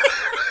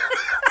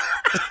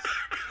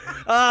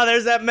 Oh,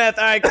 there's that meth.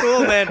 All right,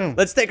 cool, man.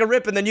 Let's take a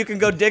rip, and then you can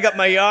go dig up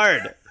my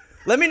yard.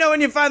 Let me know when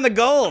you find the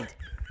gold.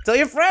 Tell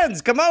your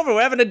friends. Come over.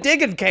 We're having a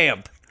digging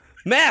camp.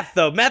 Meth,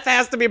 though. Meth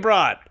has to be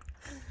brought.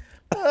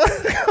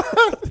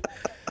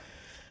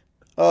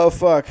 Oh,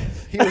 fuck.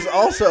 He was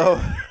also...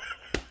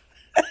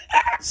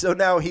 So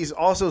now he's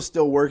also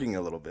still working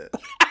a little bit.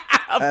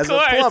 As Of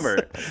course. a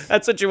plumber.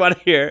 That's what you want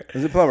to hear.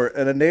 As a plumber.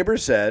 And a neighbor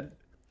said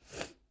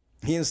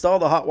he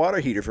installed a hot water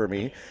heater for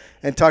me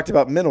and talked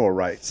about mineral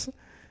rights.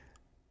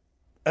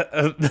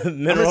 I'm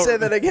going to say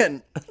that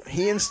again.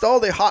 He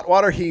installed a hot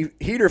water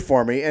heater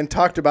for me and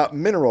talked about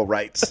mineral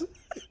rights.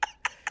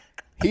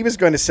 He was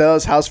going to sell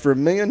his house for $1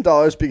 million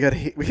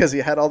because he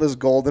had all this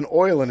gold and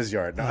oil in his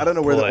yard. Now, I don't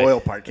know where the boy. oil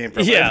part came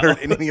from. I Yeah, haven't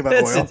heard anything about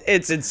oil.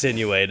 It's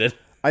insinuated.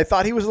 I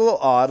thought he was a little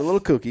odd, a little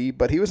kooky,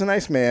 but he was a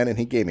nice man, and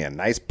he gave me a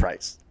nice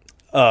price.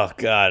 Oh,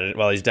 God.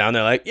 While he's down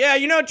there like, yeah,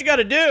 you know what you got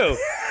to do?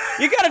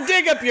 You got to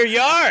dig up your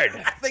yard.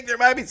 I think there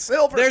might be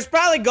silver. There's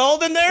probably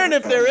gold in there, and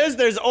if there is,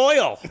 there's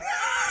oil.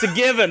 It's a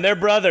given. They're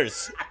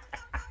brothers.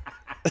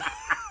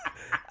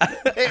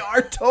 They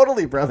are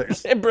totally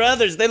brothers. They're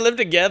brothers. They live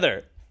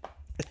together.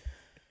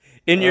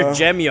 In your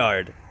gem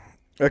yard.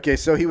 Okay,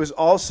 so he was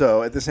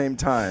also, at the same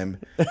time,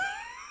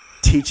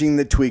 teaching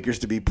the tweakers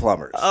to be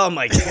plumbers. Oh,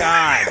 my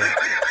God.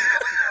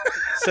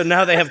 So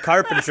now they have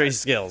carpentry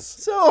skills.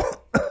 So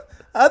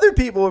other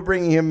people were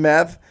bringing him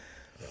meth,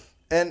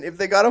 and if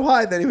they got him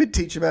high, then he would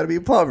teach them how to be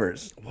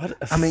plumbers. What?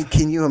 I mean,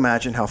 can you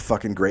imagine how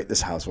fucking great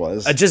this house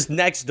was? Just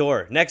next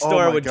door. Next Oh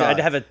door my would God. I'd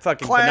have a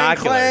fucking Clang,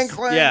 binoculars. clang,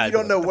 clang. Yeah. You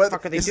don't know what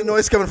fuck are they is the doing?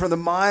 noise coming from the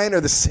mine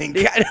or the sink?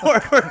 Yeah,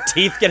 or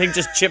teeth getting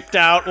just chipped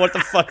out. What the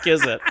fuck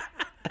is it?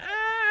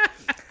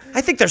 I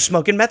think they're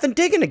smoking meth and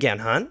digging again,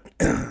 hon.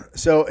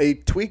 So a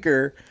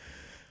tweaker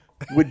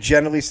would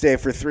generally stay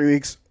for 3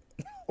 weeks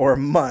or a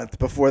month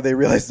before they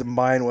realized the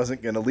mine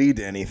wasn't going to lead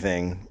to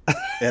anything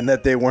and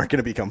that they weren't going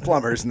to become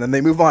plumbers. And then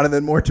they move on, and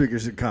then more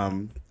tweakers would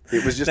come.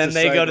 It was just Then a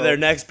they go to cycle. their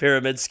next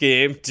pyramid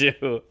scheme,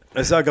 too.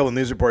 I saw a couple of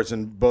news reports,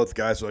 and both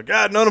guys were like,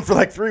 I've known him for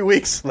like 3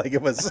 weeks. Like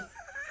it was.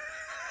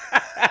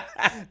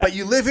 But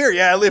you live here?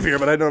 Yeah, I live here,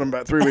 but I've known him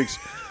about 3 weeks.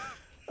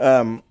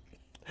 And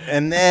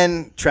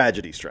then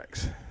tragedy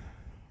strikes.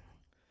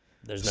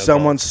 There's no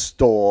Someone gold.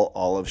 stole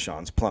all of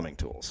Sean's plumbing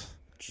tools.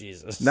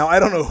 Jesus. Now, I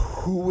don't know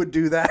who would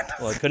do that.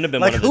 Well, it couldn't have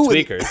been Like, one of the who would-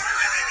 tweakers.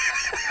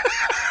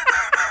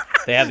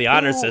 They have the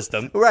honor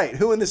system. Right.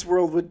 Who in this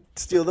world would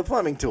steal the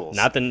plumbing tools?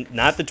 Not the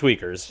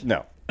tweakers.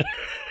 No.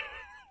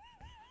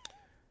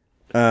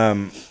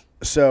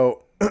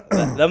 So,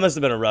 That must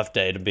have been a rough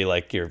day to be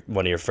like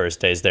one of your first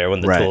days there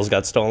when the Right. tools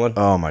got stolen.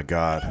 oh my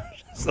God.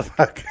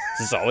 Fuck. Does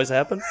this always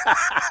happen?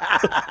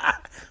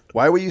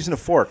 Why are we using a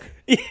fork?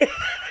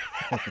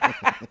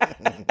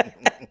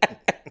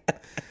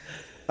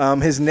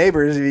 His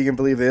neighbors, if you can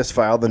believe this,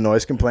 filed the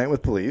noise complaint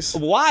with police.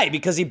 Why?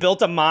 Because he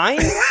built a mine?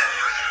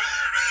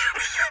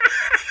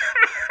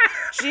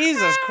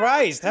 Jesus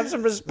Christ, have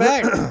some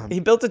respect. He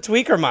built a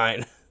tweaker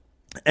mine.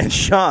 And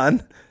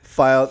Sean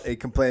filed a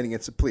complaint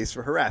against the police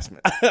for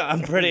harassment.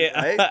 I'm pretty.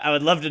 Right? I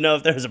would love to know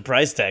if there was a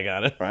price tag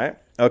on it. Right?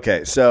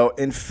 Okay, so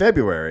in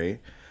February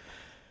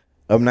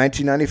of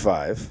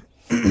 1995,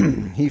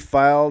 he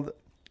filed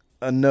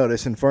a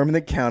notice informing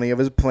the county of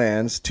his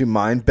plans to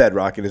mine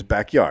bedrock in his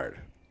backyard.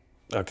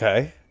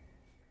 Okay.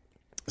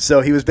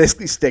 So he was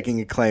basically staking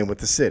a claim with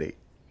the city.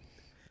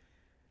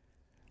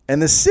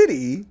 And the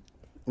city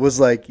was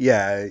like,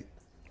 yeah,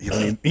 you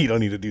don't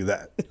need to do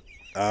that.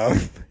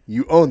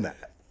 You own that.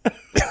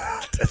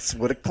 That's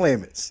what a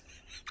claim is.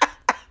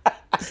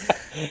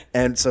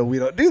 And so we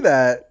don't do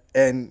that.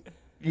 And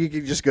you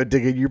can just go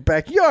dig in your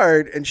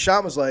backyard. And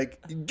Sean was like,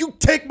 you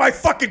take my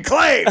fucking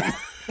claim.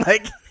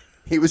 Like,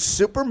 he was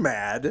super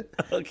mad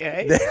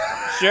Okay.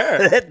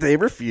 Sure. that they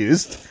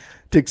refused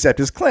to accept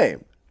his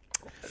claim.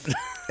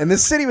 And the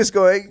city was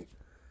going,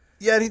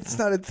 yeah, it's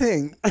not a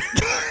thing.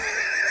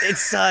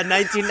 It's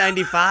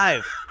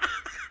 1995.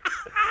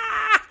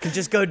 can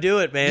just go do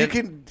it, man.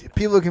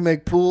 People can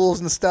make pools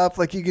and stuff.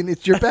 Like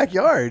it's your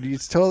backyard.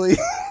 It's totally.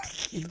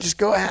 You just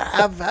go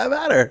have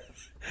at her.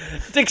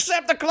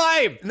 Accept the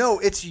claim. No,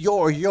 it's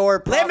your.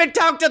 Let me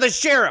talk to the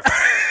sheriff.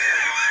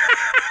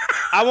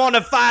 I want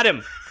to fight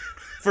him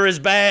for his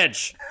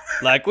badge,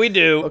 like we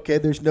do. Okay,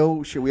 there's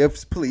no. Sure, we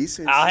have police.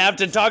 I'll have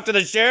to talk to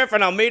the sheriff,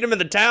 and I'll meet him in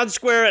the town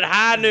square at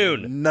high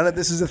noon. None of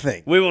this is a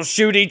thing. We will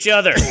shoot each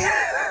other.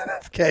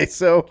 Okay,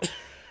 so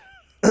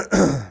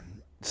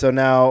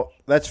now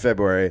that's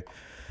February.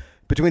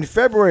 Between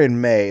February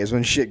and May is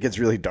when shit gets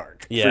really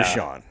dark for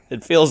Sean.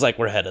 It feels like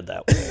we're headed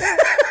that way.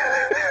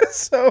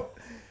 So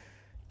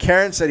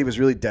Karen said he was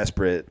really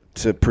desperate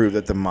to prove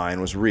that the mine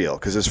was real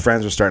because his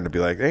friends were starting to be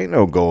like, there ain't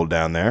no gold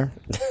down there.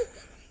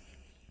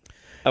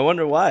 I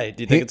wonder why.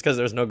 Do you think it's because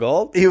there's no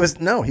gold? He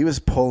was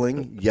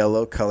pulling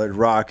yellow-colored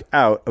rock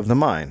out of the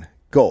mine.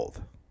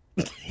 Gold.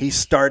 He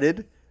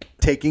started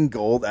taking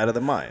gold out of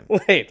the mine.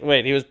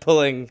 Wait. He was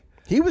pulling...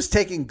 He was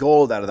taking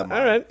gold out of the mine.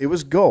 All right. It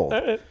was gold.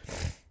 All right.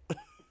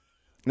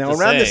 Now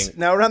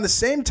around the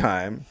same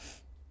time,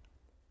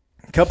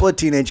 a couple of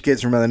teenage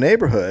kids from another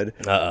neighborhood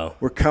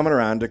were coming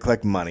around to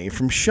collect money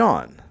from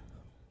Sean.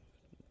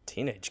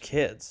 Teenage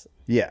kids?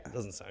 Yeah.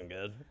 Doesn't sound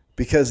good.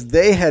 Because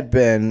they had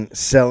been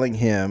selling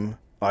him,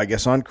 I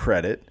guess on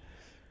credit,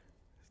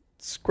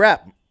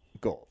 scrap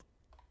gold.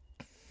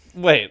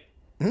 Wait.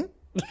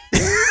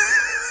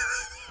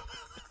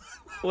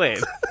 Wait.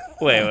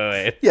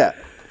 Yeah.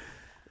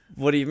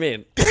 What do you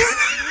mean?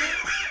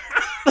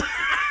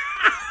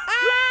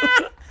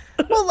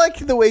 Well,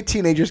 like the way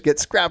teenagers get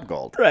scrap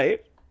gold.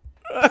 Right.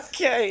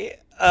 Okay.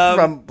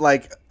 From,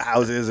 like,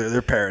 houses or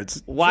their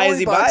parents. Why is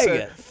he buying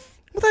it?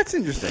 Well, that's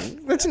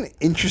interesting. That's an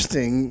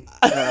interesting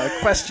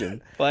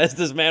question. Why is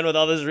this man with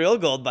all this real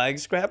gold buying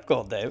scrap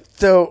gold, Dave?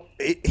 So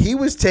he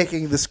was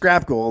taking the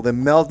scrap gold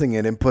and melting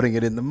it and putting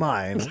it in the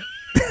mine.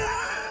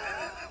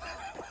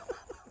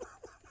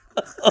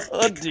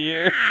 Oh,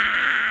 dear.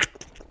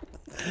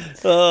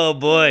 Oh,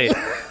 boy.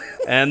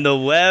 And the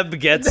web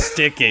gets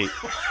sticky.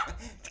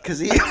 Because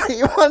he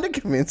wanted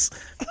to convince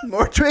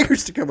more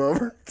Twiggers to come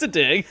over. It's a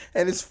dig.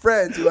 And his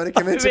friends, he wanted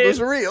to convince it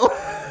was real.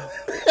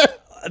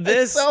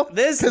 This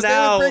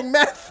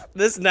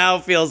now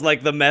feels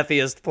like the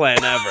methiest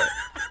plan ever.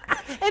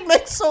 It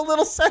makes so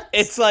little sense.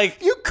 It's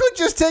like... You could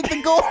just take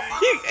the gold.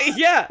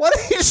 Yeah. Why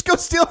don't you just go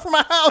steal from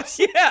my house?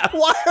 Yeah.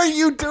 Why are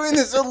you doing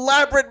this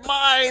elaborate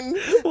mine?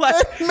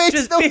 That makes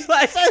just no be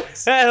like,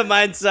 sense.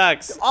 Mine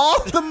sucks.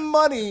 All the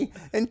money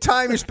and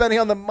time you're spending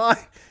on the mine,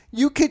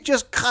 you could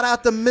just cut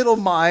out the middle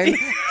mine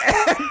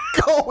and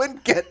go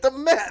and get the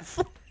meth.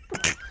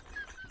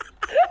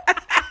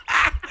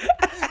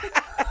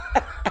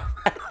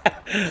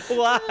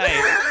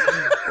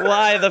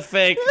 Why the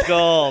fake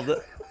gold?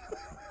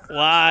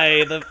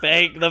 Why the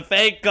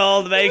fake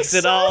gold makes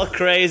it all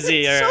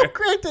crazier? So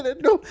great that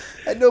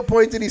at no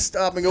point did he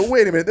stop and go,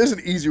 wait a minute, there's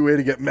an easy way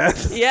to get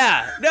meth.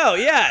 Yeah.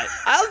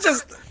 I'll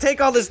just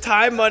take all this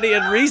time, money,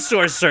 and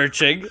resource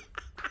searching,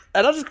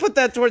 and I'll just put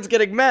that towards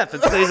getting meth.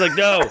 And so he's like,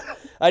 no,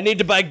 I need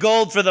to buy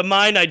gold for the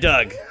mine I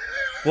dug.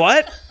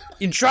 What?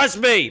 You trust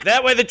me.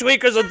 That way the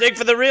tweakers will dig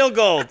for the real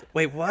gold.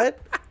 Wait, what?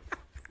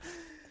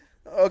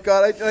 Oh,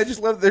 God, I just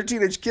love their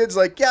teenage kids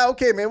like, yeah,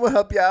 okay, man, we'll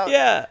help you out.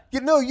 Yeah.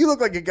 You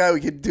look like a guy we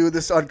could do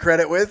this on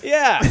credit with.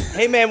 Yeah.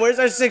 Hey, man, where's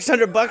our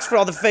 $600 for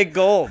all the fake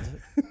gold?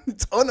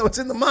 Oh, no, it's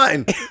in the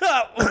mine.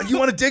 You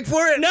want to dig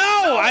for it? No,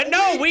 I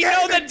know. We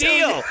know the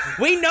deal.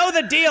 We know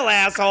the deal,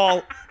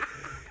 asshole.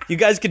 You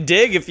guys can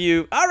dig if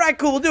you... All right,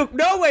 cool, we'll do it.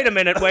 No, wait a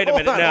minute. Hold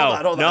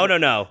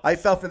on. No. I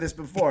fell for this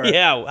before.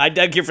 Yeah, I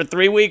dug here for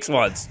 3 weeks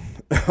once.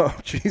 Oh,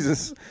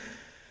 Jesus.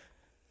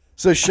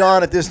 So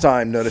Sean, at this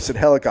time, noticed that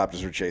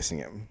helicopters were chasing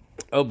him.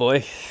 Oh,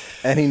 boy.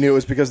 And he knew it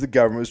was because the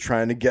government was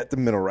trying to get the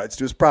mineral rights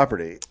to his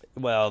property.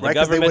 Well, the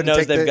government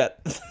knows they've got...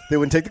 They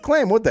wouldn't take the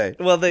claim, would they?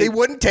 Well, they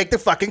wouldn't take the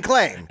fucking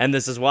claim. And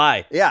this is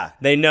why. Yeah.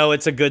 They know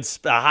it's a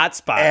hot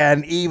spot.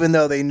 And even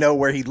though they know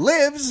where he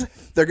lives,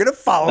 they're going to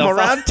follow him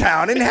around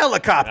town in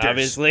helicopters.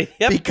 Obviously.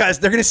 Yep. Because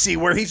they're going to see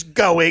where he's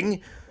going.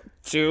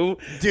 To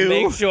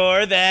make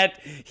sure that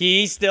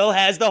he still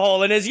has the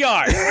hole in his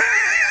yard.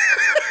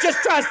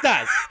 Just trust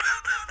us.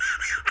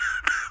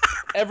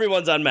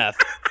 Everyone's on meth.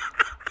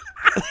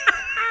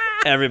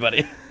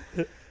 Everybody.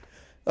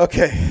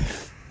 Okay.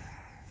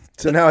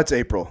 So now it's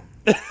April.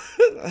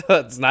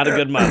 It's not a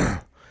good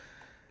month.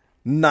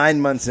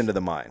 9 months into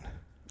the mine.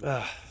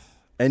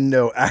 And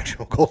no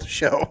actual gold to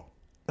show.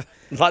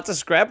 Lots of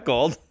scrap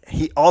gold.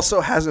 He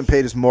also hasn't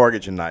paid his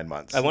mortgage in 9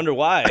 months. I wonder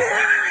why.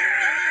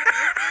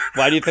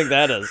 Why do you think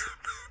that is?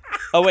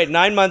 Oh, wait,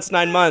 9 months.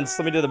 Let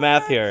me do the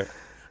math here.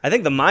 I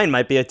think the mine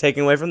might be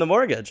taking away from the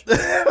mortgage.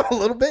 A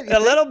little bit? A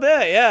little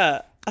bit,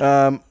 yeah.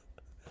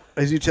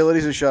 His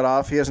utilities are shut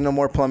off. He has no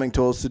more plumbing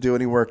tools to do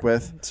any work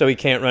with. So he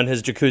can't run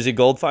his jacuzzi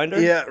gold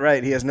finder? Yeah,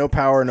 right. He has no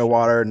power, no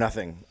water,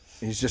 nothing.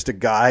 He's just a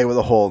guy with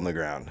a hole in the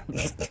ground.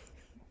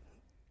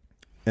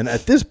 And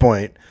at this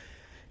point,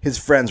 his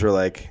friends were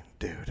like,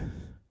 dude,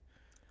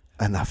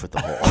 enough with the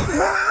hole.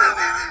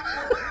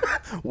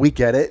 We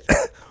get it.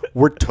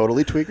 We're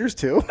totally tweakers,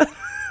 too.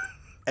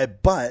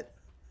 But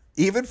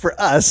even for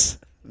us,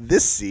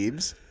 this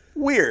seems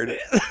weird.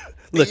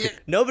 Look,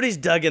 nobody's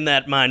dug in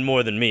that mine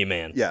more than me,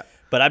 man. Yeah.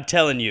 But I'm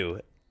telling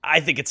you, I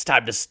think it's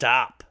time to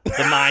stop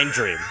the mine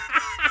dream.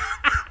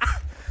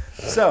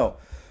 So,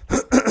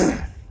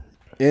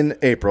 in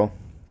April,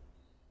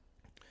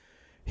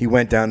 he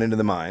went down into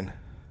the mine,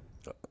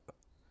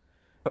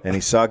 and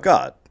he saw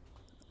God.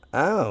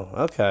 Oh,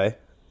 okay.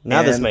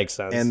 Now this makes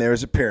sense. And there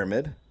was a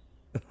pyramid.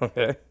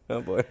 Okay.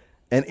 Oh, boy.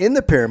 And in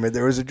the pyramid,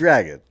 there was a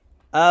dragon.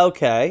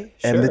 Okay,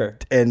 sure.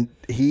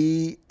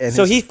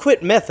 So he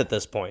quit meth at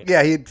this point.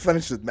 Yeah, he had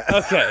finished with meth.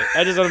 Okay,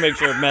 I just want to make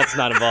sure meth's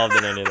not involved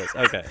in any of this.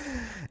 Okay.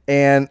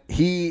 And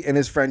he and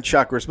his friend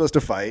Chuck were supposed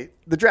to fight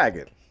the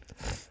dragon.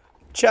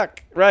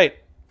 Chuck, right.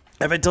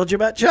 Have I told you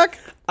about Chuck?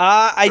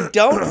 I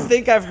don't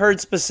think I've heard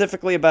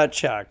specifically about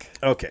Chuck.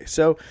 Okay,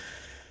 so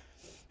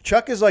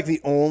Chuck is like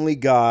the only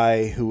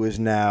guy who is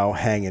now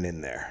hanging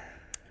in there.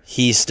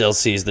 He still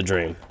sees the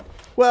dream.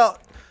 Well,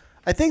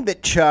 I think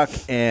that Chuck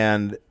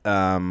and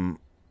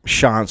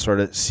Sean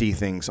sort of see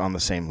things on the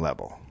same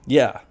level.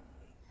 Yeah.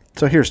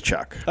 So here's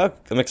Chuck. Oh,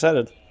 I'm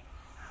excited.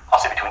 I'll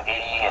say between 80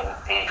 and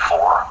 84,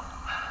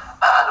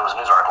 there was a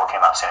news article that came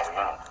out in San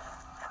Diego Union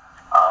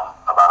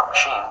about a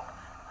machine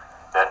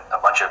that a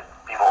bunch of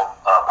people,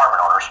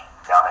 apartment owners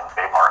down in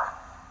Bay Park,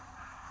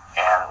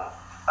 and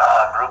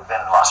a group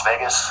in Las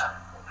Vegas,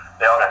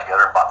 they all got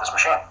together and bought this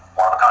machine,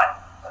 one of a kind.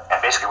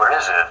 And basically what it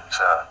is, it's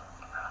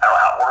I don't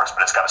know how it works,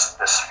 but it's got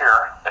this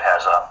sphere that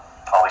has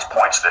all these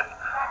points that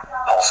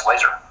pulse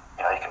laser.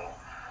 You know, you can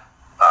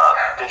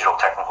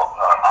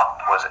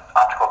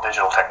optical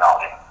digital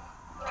technology.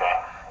 Okay,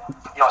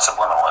 you know what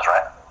subliminal is,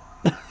 right?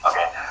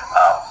 Okay,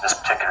 this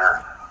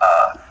particular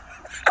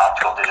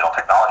optical digital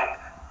technology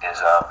is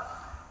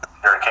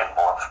very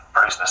capable of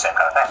producing the same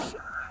kind of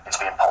thing. It's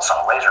being pulsed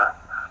on a laser,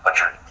 but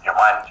your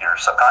mind, your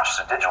subconscious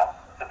is digital.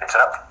 It picks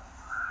it up,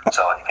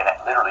 so it can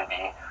literally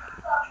be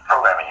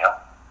programming you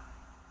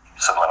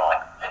subliminally.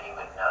 And you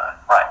can,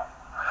 right.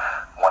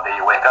 One day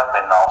you wake up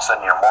and all of a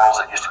sudden your morals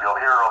that used to be over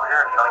here,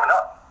 and you don't even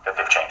know it.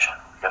 They've changed.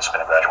 It's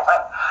been a gradual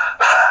thing.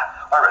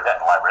 I read that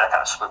in the library. That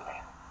kind of spooked me.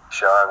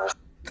 Sean.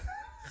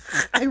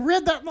 I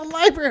read that in the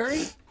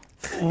library.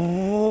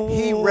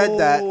 He read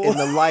that in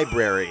the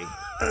library.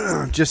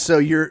 Just so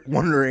you're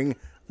wondering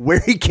where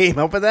he came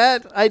up with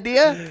that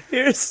idea?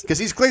 Because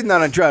he's clearly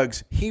not on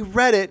drugs. He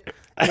read it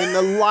in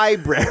the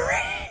library.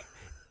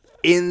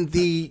 In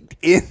the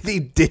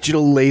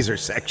digital laser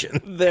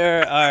section.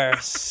 There are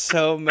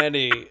so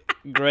many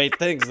great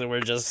things that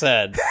were just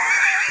said.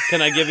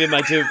 Can I give you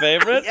my two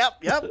favorite?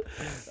 Yep.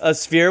 A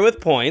sphere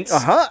with points.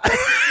 Uh-huh.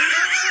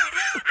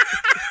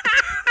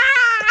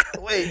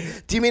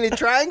 Wait, do you mean a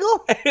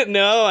triangle?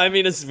 No, I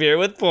mean a sphere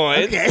with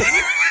points. Okay.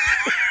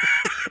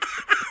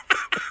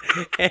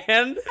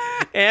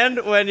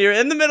 And when you're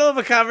in the middle of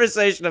a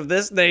conversation of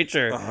this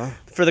nature,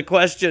 for the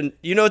question,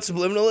 you know what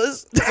subliminal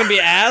is? To be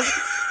asked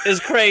is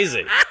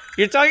crazy.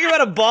 You're talking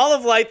about a ball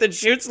of light that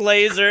shoots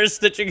lasers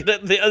that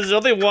there's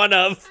only one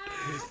of.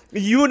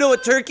 You know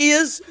what turkey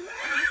is?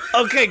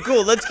 Okay,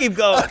 cool. Let's keep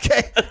going.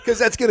 Okay, because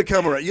that's going to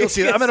come around. You'll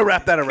see. I'm going to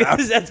wrap that around.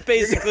 That's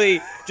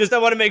basically just I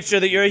want to make sure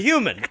that you're a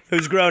human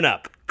who's grown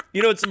up.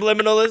 You know what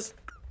subliminal is?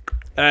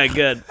 All right,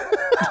 good.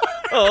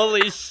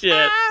 Holy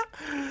shit.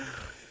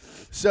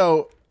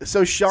 So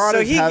Sean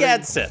is he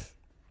gets it.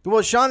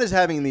 Well, Sean is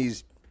having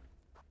these,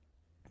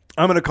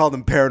 I'm going to call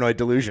them paranoid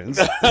delusions.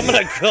 I'm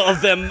going to call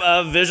them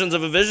visions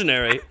of a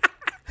visionary.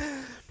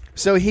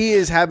 So he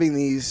is having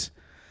these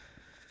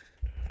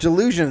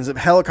delusions of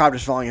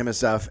helicopters following him and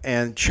stuff,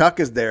 and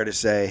Chuck is there to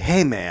say,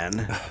 hey,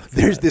 man,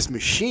 there's this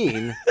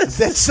machine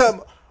that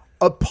some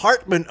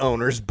apartment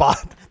owners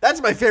bought.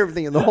 That's my favorite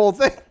thing in the whole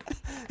thing.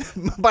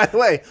 By the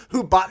way,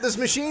 who bought this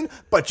machine?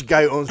 Bunch of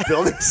guy who owns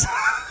buildings.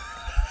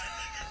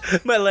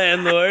 My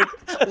landlord.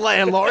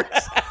 Landlords.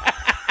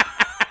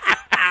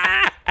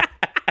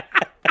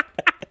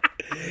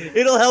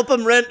 It'll help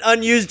him rent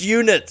unused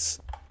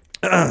units.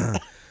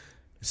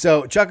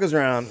 So Chuck goes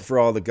around for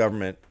all the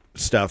government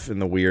stuff and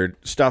the weird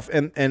stuff,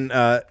 and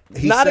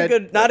he not said,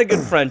 a good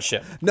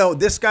friendship. No,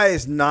 this guy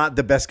is not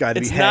the best guy to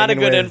be hanging with. It's not a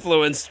good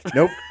influence.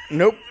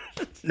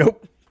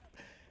 Nope.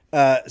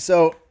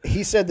 So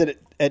he said that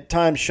at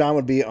times Sean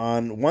would be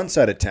on one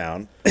side of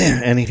town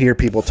and he'd hear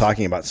people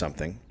talking about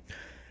something.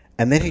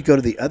 And then he'd go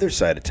to the other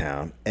side of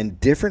town and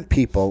different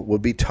people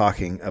would be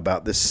talking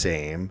about the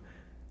same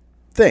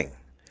thing.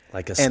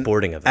 Like a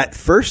sporting event. At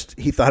first,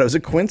 he thought it was a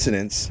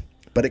coincidence,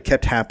 but it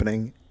kept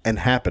happening and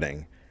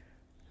happening.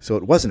 So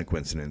it wasn't a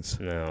coincidence.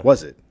 No.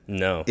 Was it?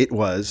 No. It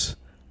was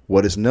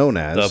what is known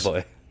as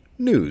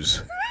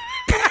news.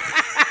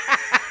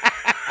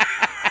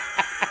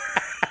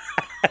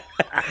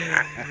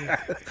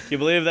 You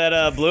believe that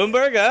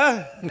Bloomberg,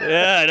 huh?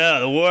 Yeah, I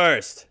know, the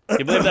worst.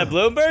 You believe that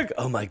Bloomberg?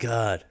 Oh, my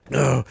God.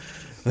 No,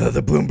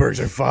 the Bloombergs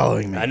are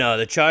following me. I know,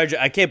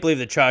 I can't believe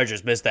the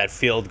Chargers missed that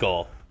field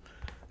goal.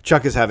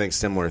 Chuck is having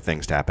similar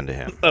things to happen to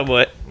him.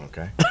 What?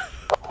 Okay.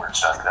 Weird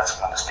stuff.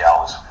 That's when this gal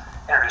was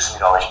introducing me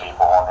to all these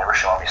people, and they were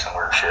showing me some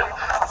weird shit. And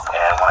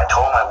when I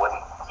told them I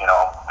wouldn't,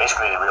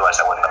 basically they realized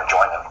I wasn't going to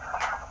join them.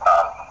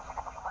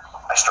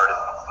 I started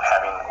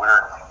having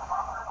weird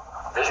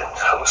visions,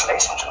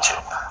 hallucinations and shit.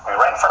 I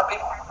mean, right in front of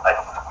people. I'd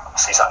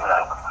see something,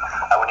 and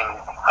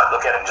I'd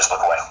look at it and just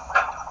look away.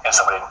 And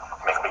somebody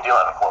would make a big deal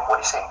out of it. What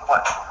do you see?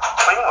 What do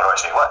you mean, what do I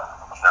see? What?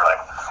 And they're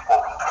like,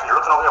 well, you're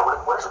looking over there.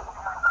 What is it?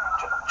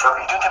 Chuck,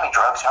 are you doing too many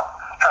drugs? You know,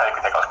 trying to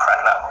make me think I was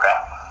cracking up, okay?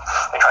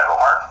 They tried real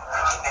hard.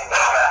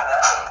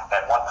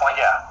 At one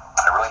point, yeah,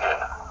 I really did.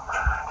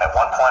 At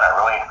one point, I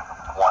really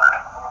wondered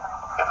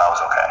if I was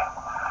okay.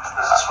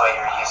 Is this why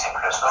you were using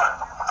crystal?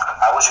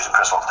 I was using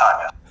crystal at the time,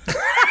 yes.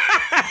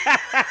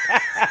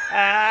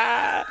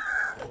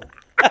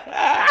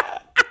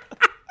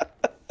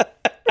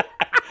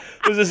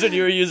 Was this when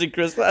you were using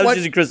crystal? I was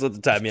using crystal at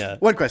the time, yeah.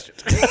 One question.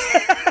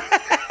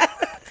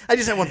 I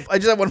just have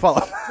one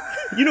follow-up.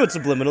 You know what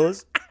subliminal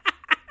is?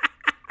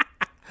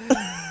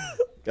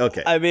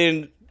 Okay. I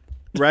mean,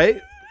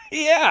 right?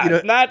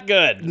 Yeah, not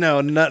good.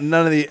 No, none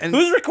of the. And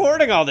Who's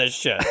recording all this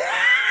shit?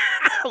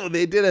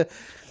 they did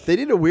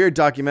a weird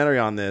documentary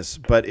on this,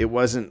 but it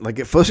wasn't like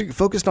it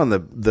focused on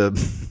the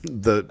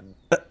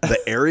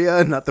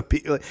area, not the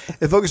people.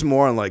 It focused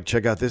more on like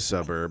check out this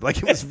suburb. Like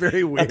it was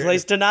very A weird.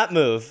 place to not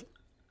move.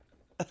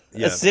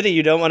 Yeah. A city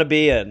you don't want to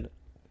be in.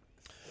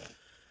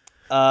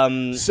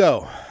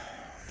 So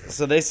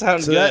they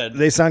sound good.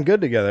 They sound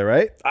good together,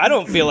 right? I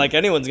don't feel like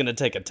anyone's going to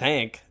take a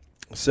tank.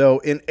 So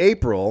in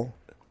April,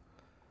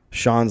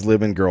 Sean's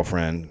live-in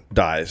girlfriend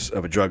dies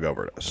of a drug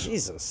overdose.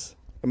 Jesus.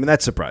 I mean,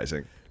 that's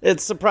surprising.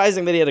 It's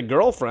surprising that he had a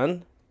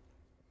girlfriend.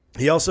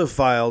 He also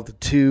filed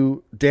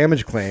 2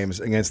 damage claims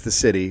against the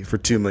city for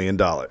 $2 million.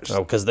 Oh,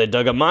 because they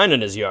dug a mine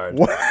in his yard.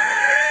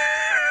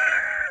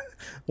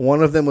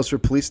 One of them was for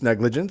police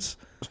negligence.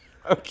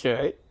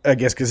 Okay. I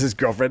guess because his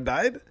girlfriend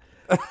died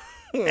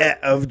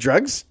of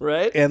drugs.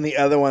 Right. And the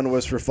other one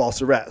was for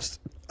false arrest.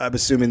 I'm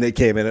assuming they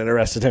came in and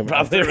arrested him.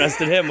 Probably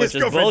arrested him, which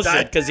is girlfriend bullshit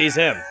died. because he's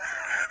him.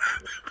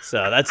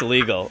 So that's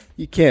illegal.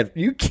 You can't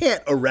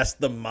arrest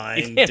the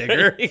mine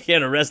digger. You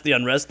can't arrest the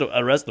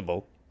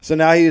arrestable. So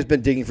now he has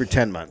been digging for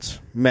 10 months.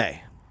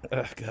 May.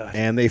 Oh, God.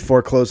 And they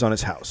foreclosed on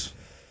his house.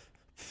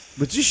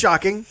 Which is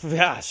shocking.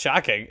 Yeah,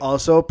 shocking.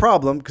 Also a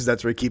problem because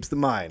that's where he keeps the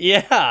mine.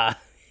 Yeah.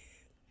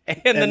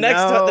 And the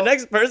now-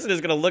 next person who's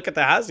going to look at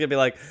the house is going to be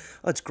like,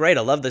 oh, it's great.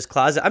 I love this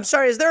closet. I'm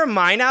sorry, is there a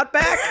mine out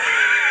back?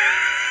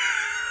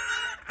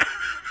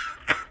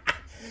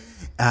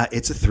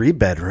 It's a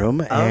 3-bedroom,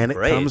 and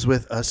great. it comes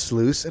with a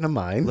sluice and a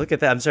mine. Look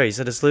at that. I'm sorry, you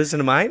said a sluice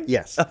and a mine?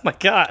 Yes. Oh, my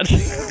God.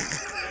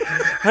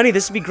 Honey,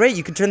 this would be great.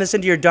 You could turn this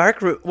into your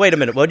dark room. Wait a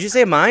minute. What did you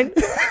say, a mine?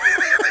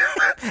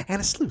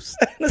 And a sluice.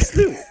 A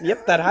sluice.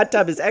 Yep, that hot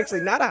tub is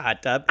actually not a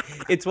hot tub.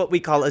 It's what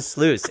we call a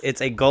sluice. It's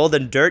a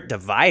golden dirt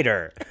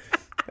divider.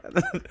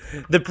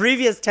 The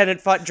previous tenant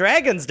fought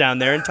dragons down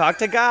there and talked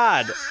to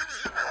God.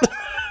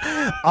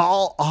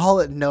 all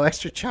at no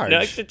extra charge. No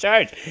extra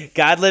charge.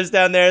 God lives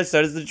down there,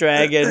 so does the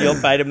dragon. You'll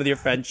fight him with your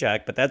friend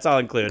Chuck, but that's all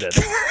included.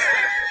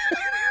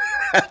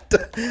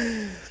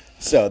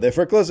 So they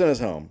foreclosed on his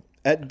home.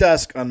 At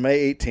dusk on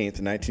May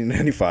 18th,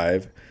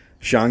 1995,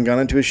 Sean got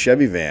into his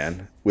Chevy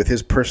van with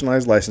his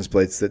personalized license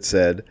plates that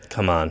said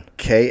Come on.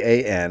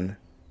 KANFIX.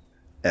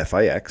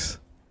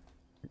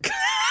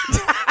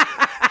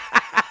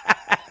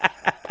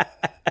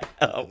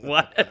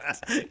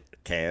 What?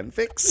 Can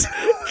fix.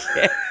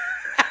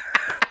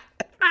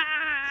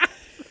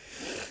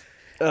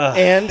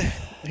 And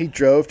he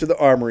drove to the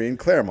Armory in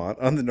Claremont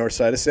on the north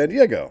side of San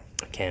Diego.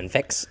 Can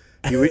fix.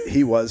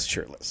 He was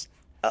shirtless.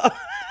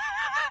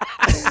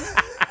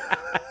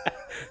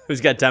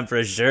 Who's got time for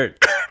a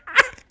shirt?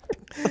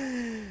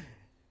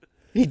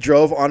 He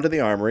drove onto the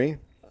Armory.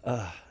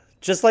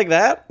 Just like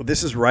that?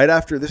 This is right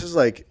after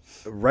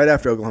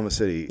Oklahoma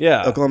City.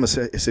 Yeah. Oklahoma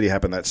City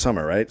happened that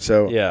summer, right?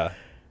 So Yeah.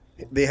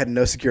 they had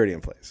no security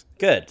in place.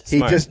 Good. He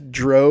Smart. just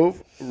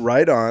drove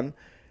right on,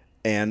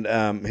 and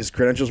his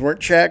credentials weren't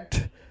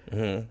checked.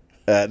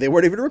 Mm-hmm. They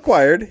weren't even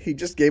required. He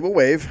just gave a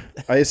wave,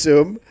 I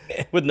assume.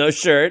 With no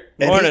shirt.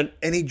 And Morning.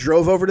 and he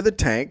drove over to the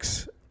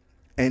tanks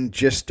and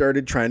just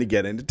started trying to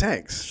get into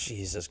tanks.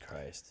 Jesus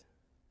Christ.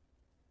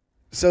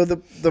 So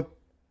the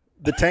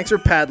tanks are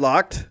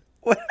padlocked.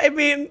 What, I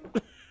mean,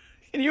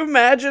 can you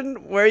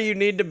imagine where you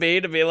need to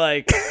be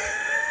like,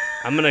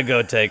 I'm going to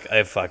go take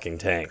a fucking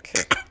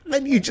tank.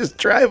 Then you just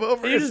drive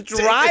over. You and just take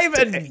a drive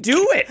and tank.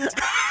 do it.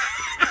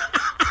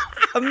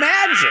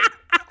 Imagine.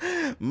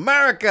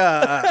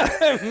 America.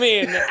 I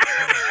mean,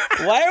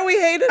 why are we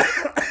hated?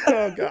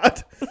 Oh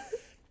God.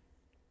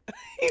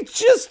 He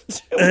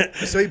just.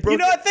 So he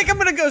broke. I think I'm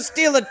going to go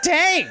steal a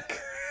tank.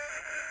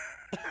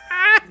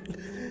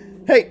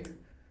 Hey.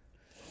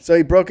 So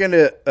he broke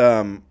into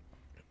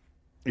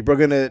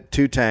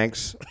 2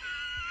 tanks,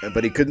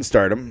 but he couldn't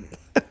start them.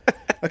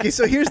 Okay,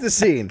 so here's the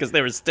scene. Because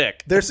they were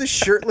stick. There's a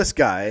shirtless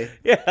guy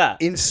Yeah.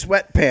 in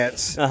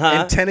sweatpants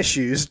and tennis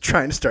shoes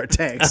trying to start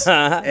tanks,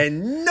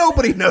 and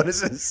nobody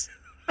notices.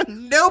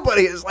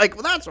 Nobody is like,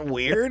 well, that's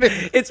weird.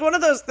 It's one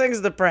of those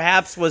things that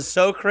perhaps was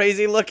so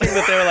crazy looking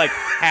that they were like,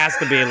 has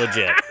to be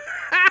legit.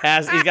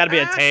 He's got to be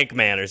a tank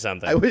man or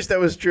something. I wish that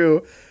was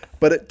true,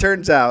 but it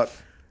turns out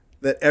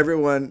that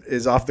everyone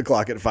is off the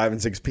clock at 5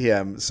 and 6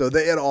 p.m. So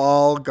they had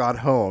all gone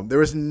home. There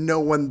was no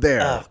one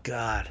there. Oh,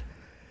 God.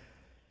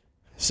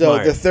 So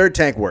Smart. the third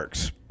tank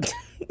works.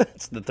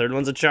 The third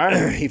one's a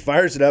charter. He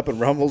fires it up and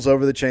rumbles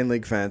over the chain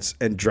link fence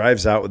and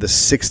drives out with a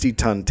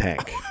 60-ton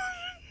tank.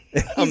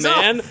 A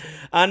man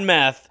on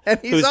meth And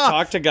he's who's off.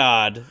 talked to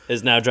God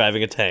is now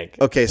driving a tank.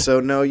 Okay, so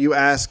no, you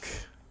ask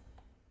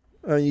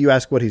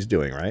what he's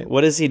doing, right?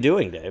 What is he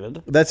doing,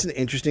 David? That's an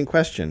interesting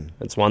question.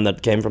 It's one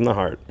that came from the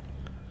heart.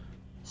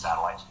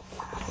 Satellites.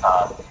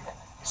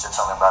 He said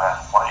something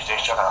about one of these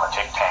days, Chuck, I'm going to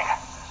take a tank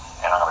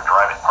and I'm going to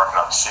drive it, park it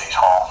on the city's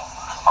hall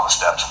on the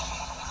steps,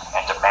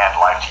 and demand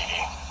live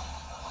TV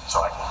so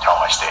I can tell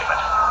my statement.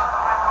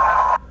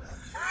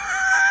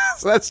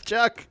 So that's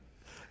Chuck.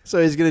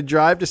 So he's going to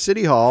drive to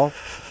City Hall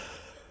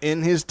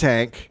in his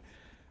tank,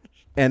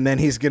 and then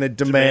he's going to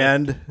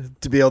demand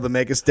to be able to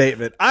make a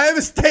statement. I have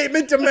a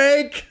statement to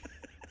make.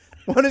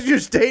 What is your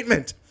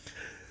statement?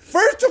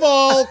 First of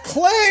all,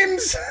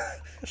 claims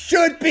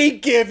should be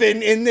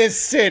given in this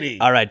city.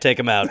 All right, take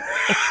him out.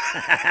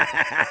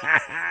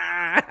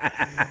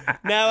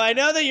 Now, I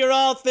know that you're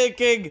all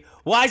thinking,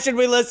 why should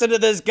we listen to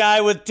this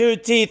guy with 2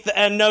 teeth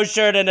and no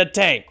shirt and a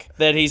tank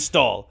that he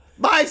stole?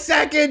 My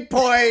second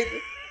point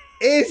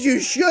is you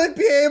should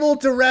be able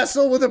to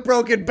wrestle with a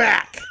broken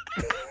back.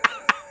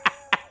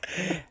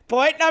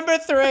 Point number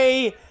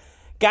 3,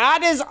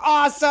 God is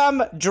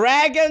awesome.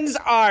 Dragons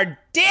are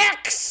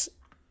dicks.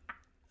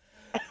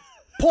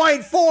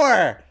 Point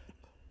 4,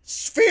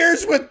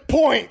 spheres with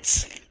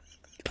points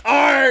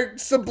are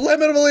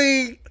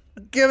subliminally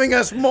giving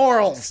us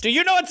morals. Do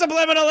you know what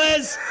subliminal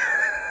is?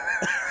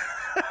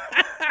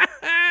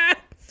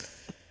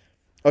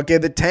 Okay,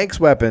 the tank's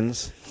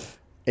weapons,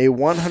 a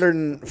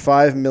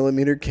 105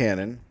 millimeter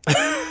cannon,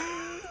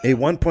 a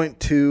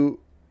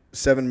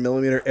 1.27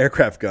 millimeter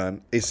aircraft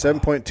gun, a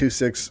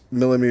 7.26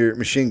 millimeter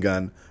machine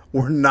gun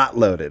were not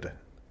loaded.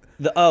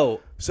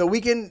 So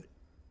we can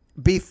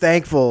be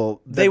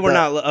thankful that They were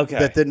not okay.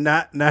 that the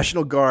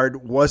National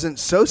Guard wasn't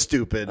so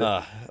stupid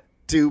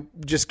to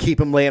just keep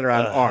them laying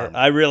around armed.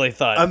 I really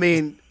thought. I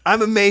mean,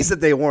 I'm amazed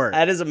that they weren't.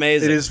 that is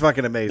amazing. It is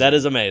fucking amazing. That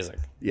is amazing.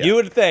 Yeah. You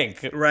would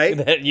think, Right?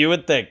 That you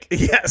would think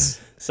Yes.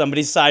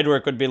 somebody's side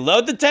work would be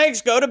load the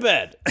tanks, go to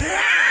bed.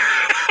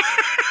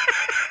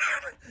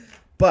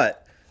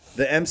 But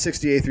the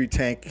M60A3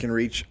 tank can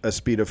reach a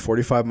speed of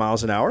 45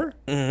 miles an hour,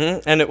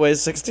 And it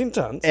weighs 16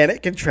 tons. and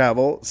it can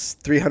travel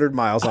 300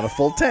 miles on a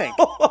full tank,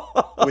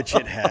 which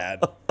it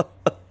had.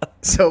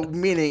 So,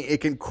 meaning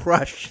it can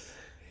crush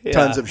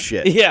tons of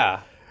shit, Yeah.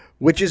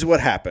 which is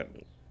what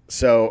happened.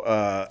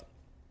 So,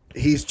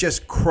 he's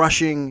just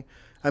crushing.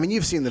 I mean,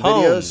 you've seen the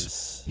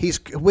Homes. videos. He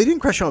didn't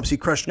crush homes. He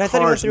crushed I thought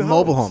he went cars, through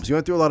mobile homes. homes. He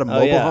went through a lot of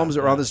mobile yeah. homes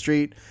that were on the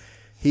street.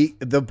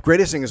 The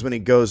greatest thing is when he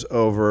goes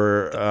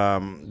over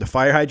the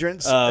fire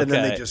hydrants, and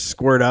then they Okay. just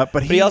squirt up.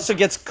 But But he also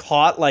gets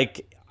caught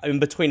like in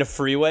between a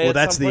freeway. Well, at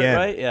that's some the point, end.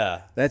 right?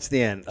 Yeah. That's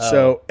the end.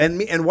 So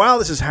and while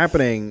this is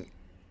happening,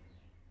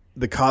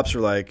 the cops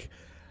are like,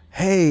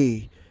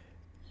 "Hey,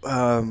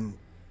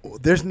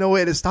 there's no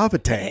way to stop a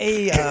tank.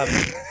 Hey,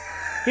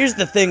 here's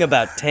the thing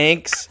about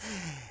tanks.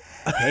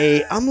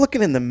 Hey, I'm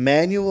looking in the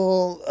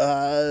manual,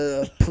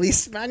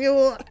 police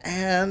manual,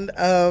 and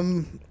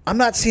I'm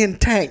not seeing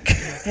tank."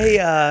 Hey,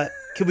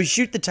 can we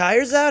shoot the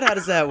tires out? How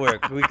does that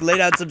work? Can we lay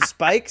down some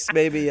spikes?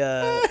 Maybe.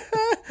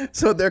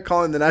 So they're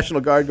calling the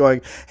National Guard, going,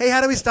 "Hey,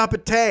 how do we stop a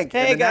tank?"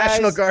 Hey, and the guys.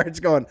 National Guard's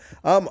going,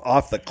 "I'm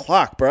off the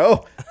clock,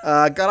 bro.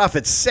 Got off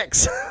at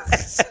 6."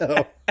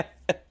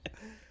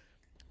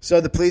 So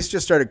the police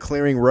just started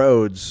clearing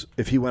roads.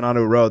 If he went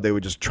onto a road, they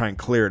would just try and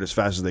clear it as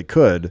fast as they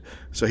could,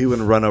 so he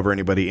wouldn't run over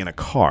anybody in a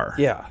car.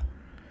 Yeah.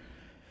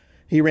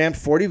 He rammed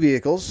 40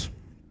 vehicles.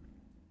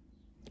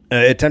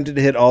 Attempted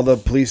to hit all the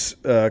police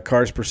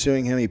cars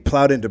pursuing him. He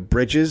plowed into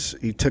bridges.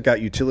 He took out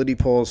utility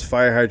poles,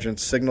 fire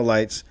hydrants, signal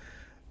lights,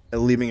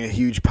 leaving a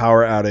huge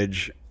power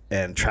outage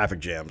and traffic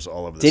jams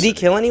all over the Did he city.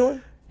 kill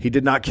anyone? He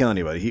did not kill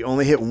anybody. He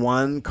only hit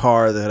one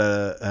car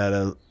that had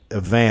a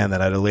van that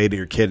had a lady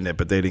or kid in it,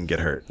 but they didn't get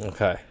hurt.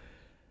 Okay.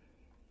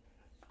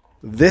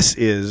 This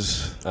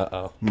is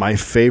my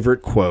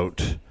favorite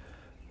quote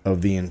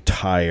of the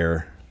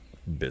entire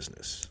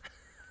business.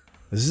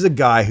 This is a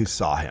guy who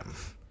saw him.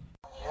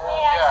 Yeah,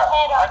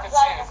 I could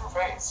see his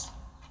face.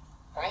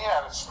 And he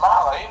had a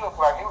smile. He looked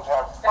like he was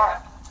having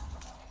fun.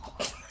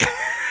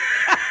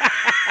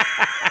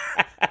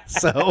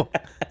 So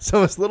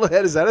his little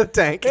head is out of the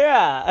tank.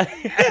 Yeah.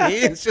 And he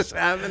is just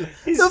having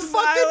the smiling.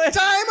 fucking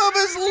time of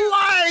his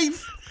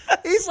life.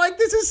 He's like,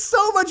 this is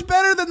so much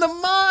better than the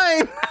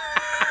mine.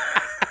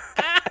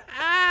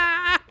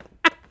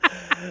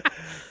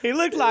 He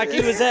looked like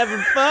he was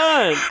having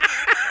fun.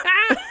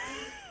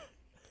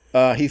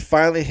 He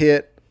finally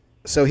hit.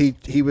 So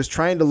he was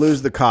trying to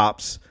lose the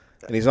cops,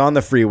 and he's on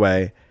the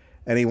freeway,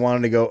 and he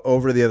wanted to go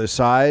over to the other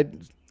side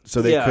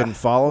so they couldn't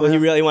follow Well, him. he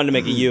really wanted to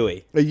make a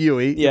Yui. A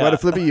Yui. He Yeah. wanted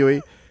to flip a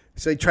Yui.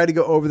 So he tried to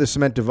go over the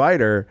cement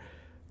divider,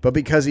 but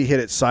because he hit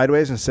it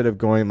sideways instead of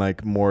going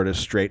like more at a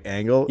straight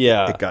angle,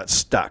 Yeah. it got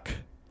stuck.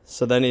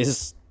 So then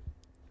he's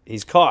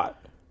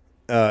caught.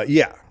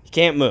 Yeah.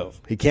 Can't move.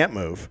 He can't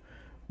move.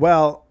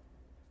 Well,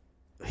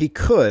 he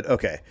could.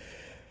 Okay.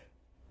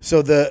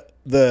 So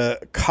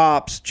the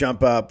cops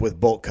jump up with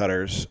bolt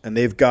cutters, and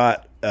they've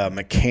got a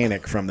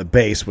mechanic from the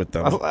base with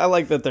them. I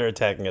like that they're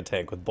attacking a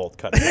tank with bolt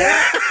cutters.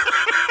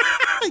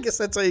 I guess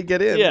that's how you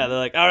get in. Yeah, they're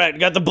like, all right,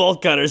 got the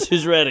bolt cutters.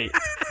 Who's ready?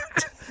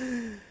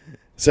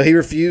 So he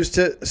refused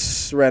to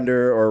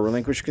surrender or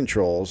relinquish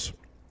controls,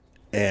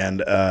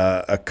 and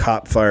a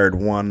cop fired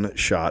one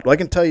shot. Well, I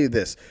can tell you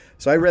this.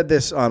 So I read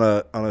this on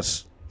a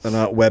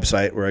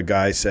website where a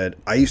guy said,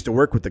 I used to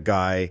work with the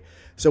guy.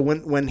 So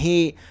when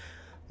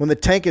the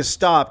tank is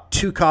stopped,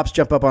 2 cops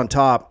jump up on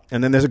top,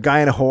 and then there's a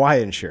guy in a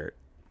Hawaiian shirt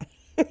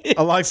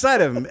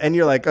alongside of him, and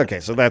you're like,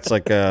 okay, so that's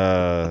like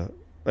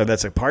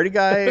that's a party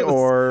guy,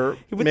 or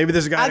maybe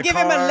there's a guy. I'll give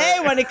him a lei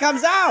when he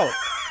comes out.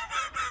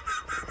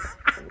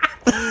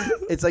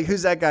 It's like,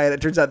 who's that guy? And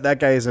it turns out that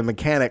guy is a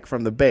mechanic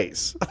from the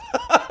base.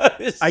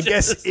 I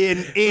guess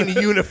in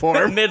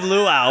uniform.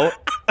 Mid-luau.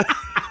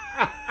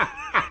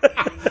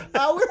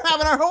 We're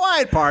having our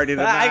Hawaiian party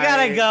tonight. I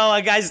gotta go.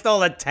 A guy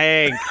stole a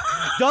tank.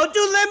 Don't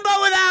do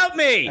limbo without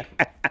me.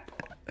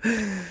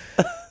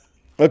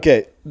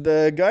 Okay,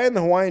 the guy in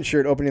the Hawaiian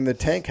shirt opening the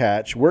tank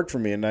hatch worked for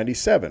me in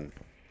 '97.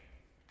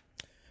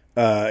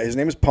 His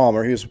name is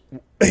Palmer.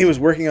 He was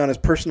working on his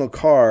personal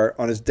car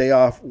on his day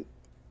off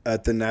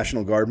at the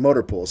National Guard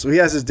motor pool. So he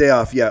has his day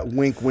off,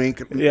 wink,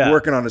 wink,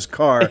 working on his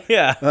car,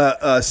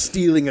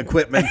 stealing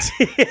equipment.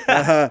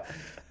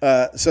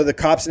 So the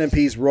cops and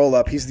MPs roll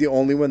up. He's the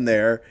only one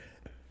there.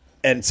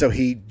 And so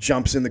he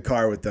jumps in the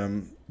car with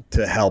them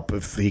to help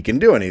if he can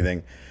do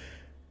anything.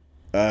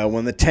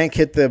 When the tank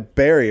hit the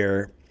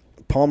barrier,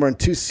 Palmer and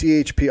 2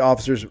 CHP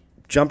officers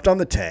jumped on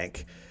the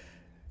tank.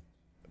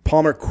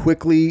 Palmer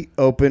quickly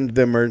opened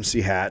the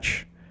emergency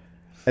hatch.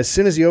 As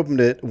soon as he opened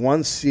it,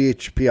 one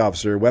CHP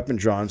officer, weapon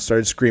drawn,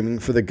 started screaming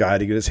for the guy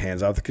to get his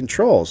hands off the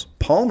controls.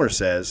 Palmer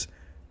says,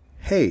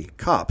 hey,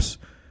 cops,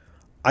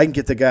 I can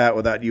get the guy out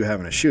without you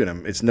having to shoot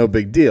him. It's no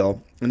big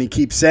deal. And he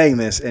keeps saying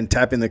this and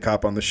tapping the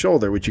cop on the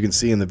shoulder, which you can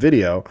see in the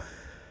video,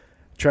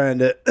 trying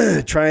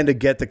to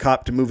get the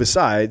cop to move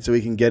aside so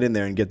he can get in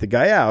there and get the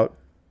guy out.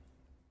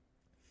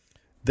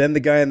 Then the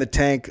guy in the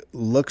tank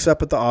looks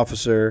up at the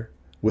officer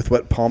with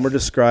what Palmer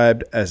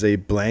described as a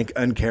blank,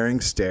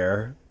 uncaring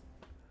stare,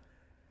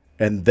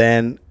 and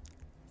then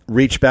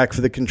reached back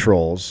for the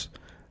controls.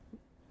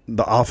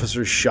 The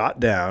officer shot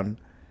down,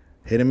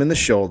 hit him in the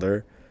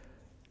shoulder.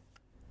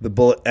 The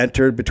bullet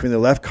entered between the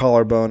left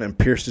collarbone and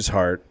pierced his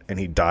heart, and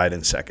he died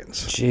in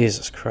seconds.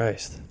 Jesus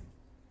Christ.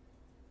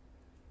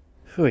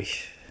 Hui.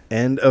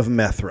 End of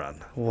meth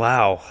run.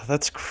 Wow,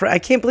 that's I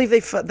can't believe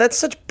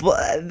that's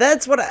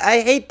what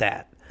I hate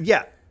that.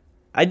 Yeah.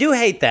 I do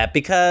hate that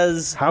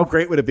because... How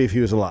great would it be if he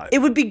was alive? It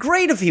would be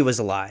great if he was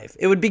alive.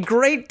 It would be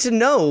great to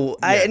know.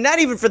 Yeah. Not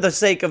even for the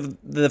sake of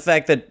the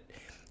fact that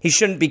he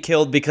shouldn't be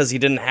killed because he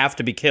didn't have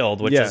to be killed,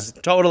 which is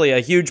totally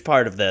a huge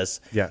part of this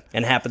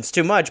and happens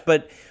too much.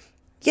 But,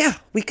 yeah,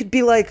 we could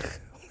be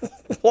like,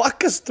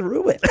 walk us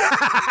through it.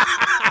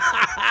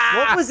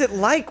 What was it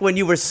like when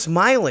you were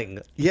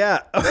smiling? Yeah,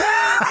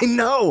 I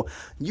know.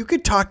 You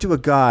could talk to a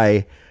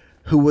guy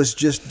who was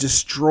just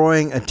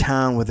destroying a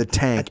town with a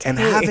tank and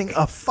having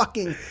a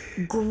fucking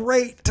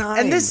great time.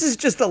 And this is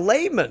just a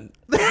layman.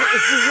 This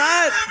is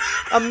not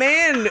a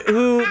man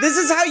who... This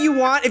is how you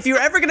want... If you're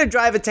ever going to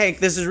drive a tank,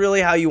 this is really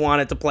how you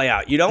want it to play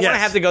out. You don't want to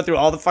have to go through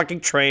all the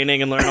fucking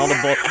training and learn all the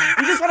bull...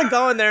 You just want to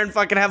go in there and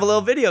fucking have a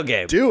little video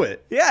game. Do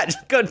it. Yeah,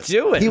 just go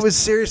do it. He was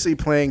seriously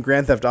playing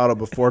Grand Theft Auto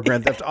before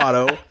Grand Theft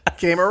Auto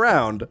came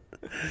around.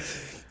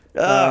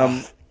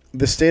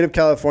 The state of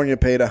California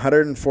paid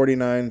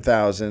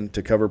 $149,000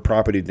 to cover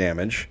property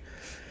damage.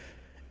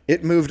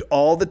 It moved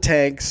all the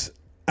tanks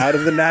out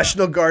of the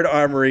National Guard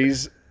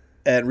armories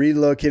and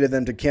relocated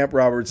them to Camp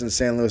Roberts in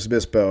San Luis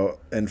Obispo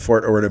and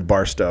Fort Ord in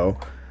Barstow.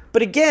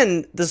 But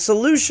again, the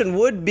solution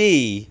would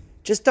be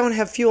just don't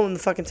have fuel in the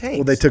fucking tanks.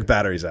 Well, they took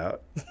batteries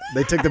out.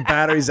 They took the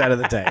batteries out of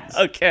the tanks.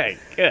 Okay,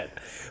 good.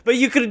 But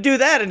you could do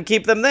that and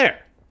keep them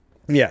there.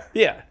 Yeah.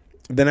 Yeah.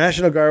 The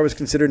National Guard was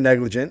considered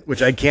negligent,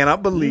 which I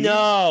cannot believe.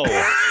 No.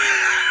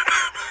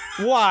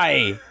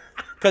 Why?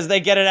 Because they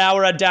get an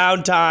hour of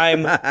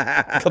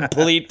downtime,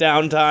 complete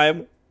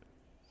downtime.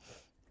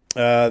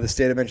 The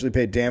state eventually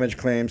paid damage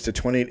claims to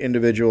 28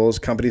 individuals,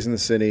 companies in the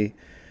city.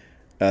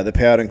 The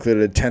payout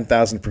included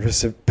 $10,000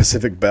 for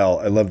Pacific Bell.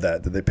 I love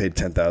that they paid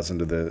 $10,000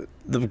 to the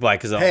why?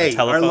 Because the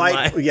telephone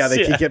lines. Yeah,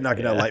 they kept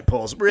knocking down light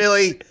poles.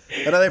 Really?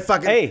 Another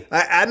fucking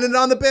adding it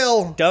on the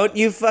bill. Don't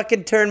you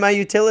fucking turn my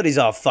utilities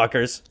off,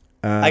 fuckers.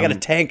 I got a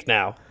tank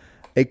now.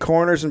 A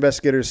coroner's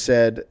investigator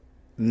said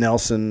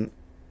Nelson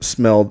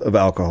smelled of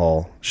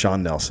alcohol.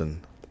 Sean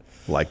Nelson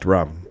liked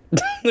rum.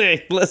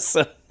 Hey,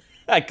 listen.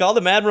 I called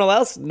him Admiral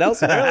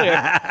Nelson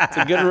earlier. It's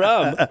a good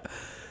rum.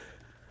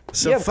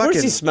 So of course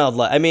he smelled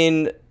like... I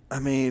mean,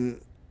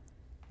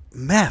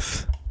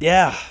 meth.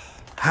 Yeah.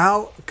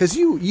 How? Because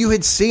you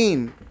had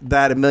seen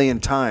that a million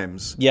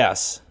times.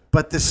 Yes.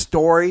 But the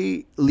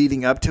story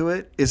leading up to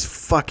it is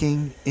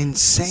fucking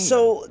insane.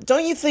 So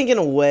don't you think in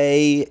a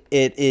way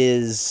it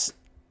is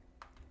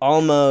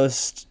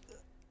almost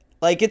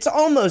Like, it's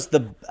almost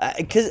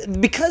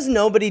because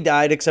nobody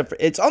died except for,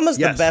 it's almost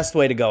the best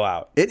way to go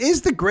out. It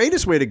is the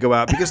greatest way to go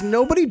out because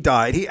nobody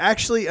died. He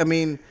actually, I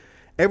mean,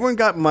 everyone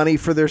got money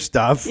for their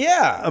stuff.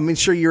 Yeah. I mean,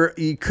 sure,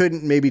 you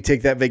couldn't maybe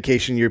take that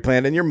vacation you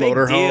planned in your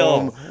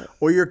motorhome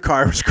or your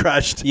car was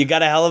crushed. You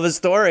got a hell of a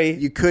story.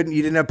 You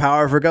didn't have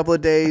power for a couple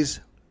of days.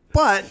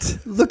 But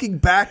looking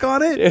back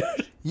on it,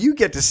 you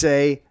get to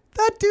say,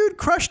 that dude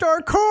crushed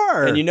our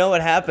car. And you know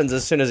what happens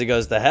as soon as he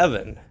goes to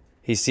heaven?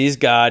 He sees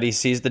God, he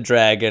sees the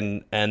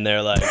dragon, and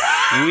they're like,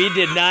 we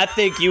did not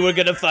think you were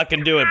going to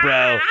fucking do it,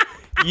 bro.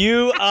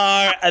 You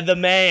are the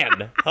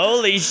man.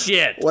 Holy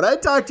shit. When I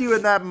talked to you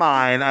in that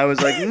mine, I was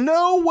like,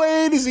 no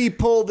way does he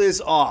pull this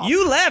off.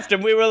 You left,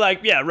 and we were like,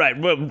 yeah, right,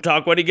 we'll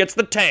talk when he gets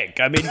the tank.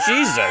 I mean,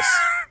 Jesus.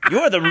 You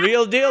are the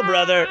real deal,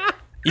 brother.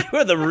 You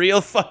are the real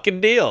fucking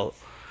deal.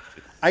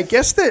 I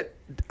guess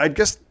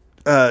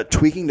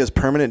tweaking does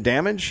permanent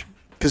damage,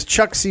 because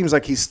Chuck seems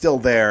like he's still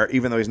there,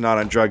 even though he's not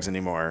on drugs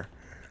anymore.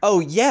 Oh,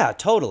 yeah,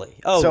 totally.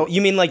 Oh, so you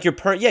mean like you're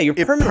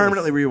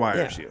permanently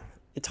rewires you.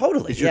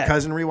 Totally. Is your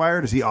cousin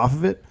rewired? Is he off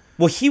of it?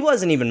 Well, he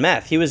wasn't even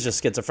meth. He was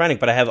just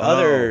schizophrenic. But I have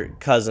other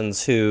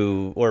cousins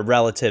or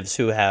relatives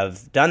who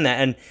have done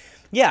that. And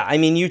yeah, I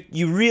mean,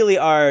 you really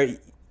are.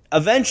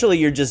 Eventually,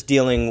 you're just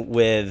dealing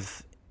with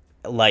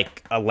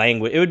like a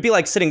language. It would be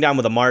like sitting down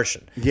with a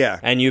Martian. Yeah.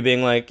 And you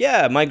being like,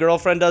 yeah, my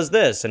girlfriend does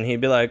this. And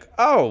he'd be like,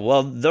 oh,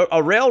 well,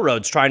 a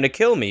railroad's trying to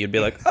kill me. You'd be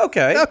like,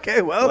 okay.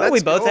 Okay, well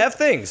we both have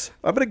things.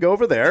 I'm going to go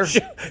over there.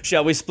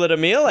 Shall we split a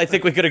meal? I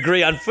think we could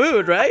agree on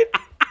food, right?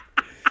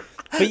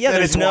 But yeah,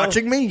 that it's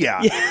watching me?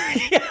 Yeah.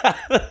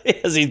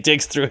 As he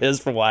digs through his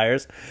for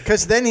wires.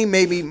 Because then he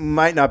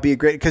might not be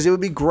because it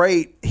would be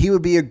great. He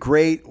would be a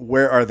great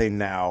Where Are They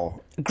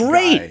Now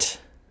Great. guy.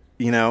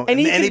 You know, and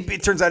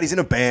it turns out he's in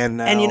a band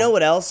now. And you know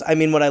what else? I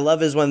mean, what I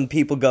love is when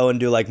people go and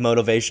do like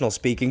motivational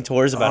speaking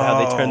tours about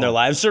how they turn their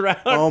lives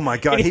around. Oh my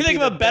God. Can you think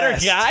of a better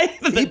guy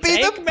than He'd be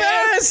the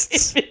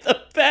best. He'd be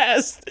the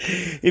best.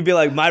 He'd be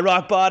like, my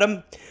rock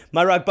bottom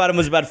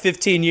was about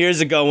 15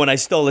 years ago when I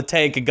stole a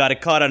tank and got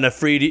it caught on a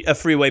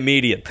freeway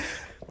median.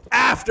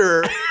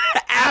 After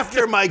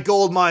my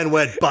gold mine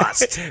went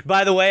bust.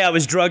 By the way, I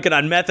was drunk and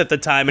on meth at the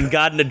time, and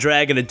God and a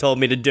dragon had told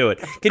me to do it.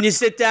 Can you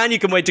sit down? You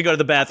can wait to go to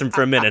the bathroom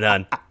for a minute,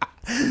 hon.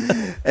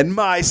 And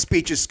my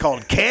speech is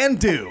called Can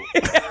Do.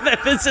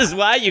 This is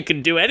why you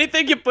can do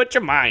anything you put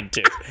your mind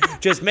to.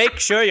 Just make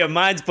sure your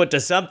mind's put to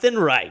something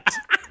right.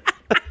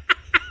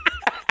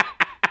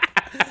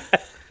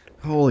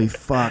 Holy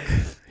fuck.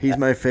 He's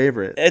my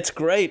favorite. It's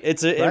great.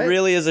 It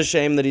really is a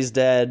shame that he's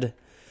dead.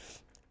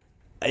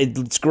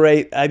 It's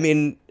great. I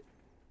mean,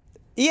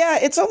 yeah,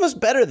 it's almost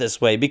better this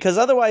way because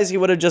otherwise he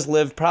would have just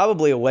lived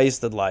probably a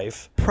wasted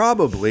life.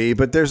 Probably,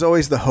 but there's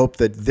always the hope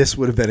that this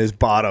would have been his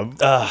bottom.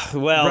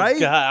 Well, right?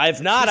 God,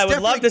 if not, I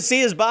would love to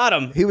see his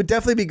bottom. He would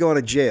definitely be going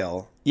to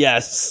jail.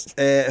 Yes.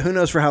 Who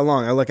knows for how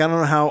long? I don't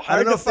know how. I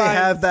don't know if they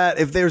have that.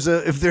 If there's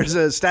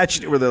a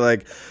statute where they're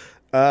like,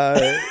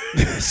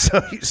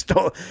 so you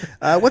stole.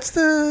 What's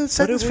the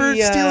sentence for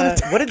stealing a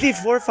tank? What did the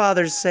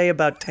forefathers say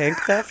about tank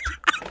theft?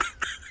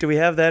 Do we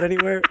have that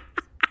anywhere?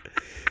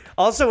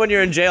 Also, when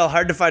you're in jail,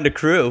 hard to find a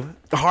crew.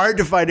 Hard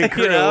to find a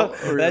crew. You know?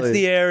 Really? That's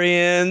the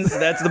Aryans.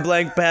 That's the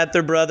Blank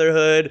Panther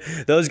Brotherhood.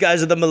 Those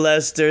guys are the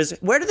molesters.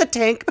 Where do the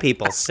tank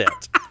people sit?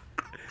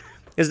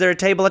 Is there a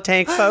table of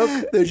tank folk?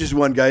 There's just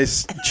one guy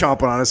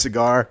chomping on a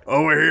cigar.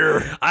 Over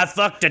here. I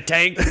fucked a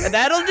tank.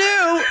 That'll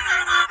do.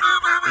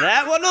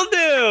 That one will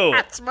do.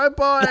 That's my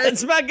boy.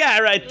 That's my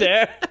guy right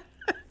there.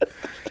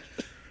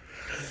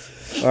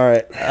 All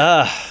right.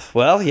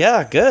 Well,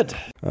 yeah, good.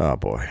 Oh,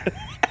 boy.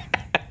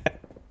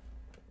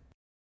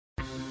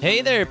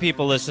 Hey there,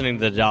 people listening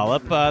to The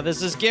Dollop.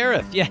 This is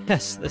Gareth.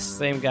 Yes, this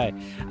same guy.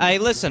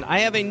 Listen, I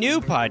have a new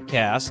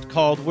podcast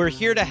called We're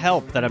Here to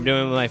Help that I'm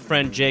doing with my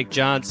friend Jake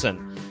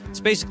Johnson. It's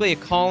basically a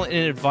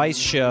call-in advice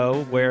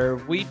show where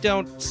we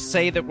don't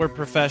say that we're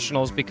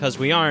professionals because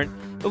we aren't,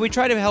 but we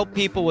try to help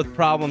people with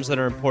problems that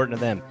are important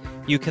to them.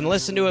 You can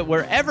listen to it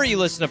wherever you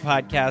listen to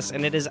podcasts,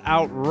 and it is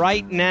out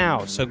right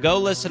now. So go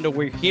listen to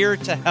We're Here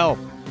to Help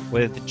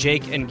with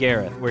Jake and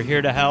Gareth. We're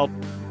Here to Help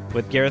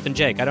with Gareth and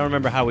Jake. I don't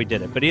remember how we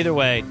did it, but either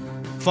way,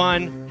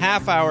 fun,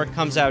 half hour,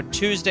 comes out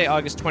Tuesday,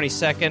 August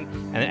 22nd,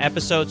 and the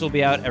episodes will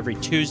be out every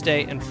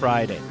Tuesday and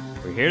Friday.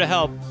 We're here to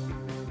help.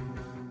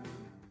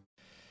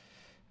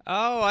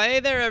 Oh,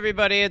 hey there,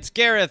 everybody. It's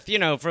Gareth,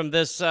 from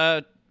this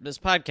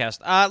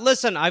podcast.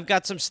 Listen, I've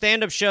got some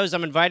stand-up shows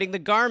I'm inviting the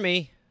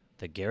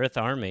Gareth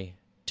Army,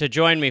 to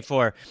join me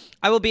for.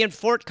 I will be in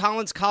Fort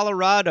Collins,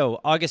 Colorado,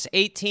 August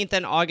 18th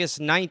and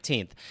August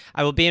 19th.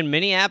 I will be in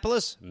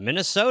Minneapolis,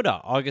 Minnesota,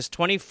 August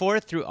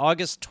 24th through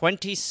August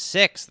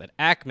 26th at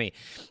Acme.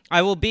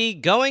 I will be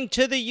going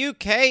to the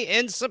UK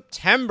in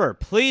September.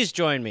 Please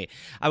join me.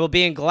 I will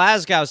be in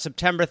Glasgow,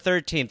 September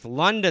 13th,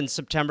 London,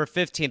 September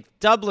 15th,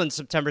 Dublin,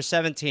 September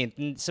 17th,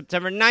 and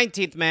September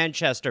 19th,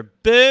 Manchester,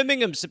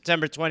 Birmingham,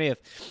 September 20th,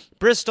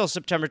 Bristol,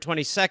 September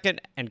 22nd,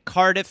 and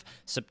Cardiff,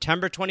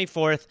 September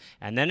 24th,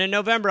 and then in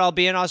November, November, I'll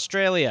be in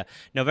Australia.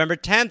 November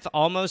 10th,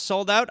 almost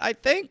sold out, I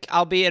think.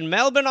 I'll be in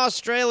Melbourne,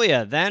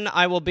 Australia. Then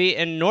I will be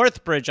in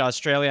Northbridge,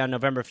 Australia on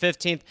November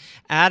 15th.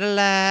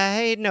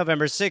 Adelaide,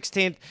 November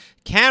 16th.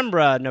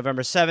 Canberra,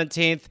 November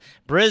 17th.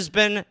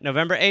 Brisbane,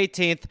 November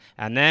 18th.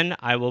 And then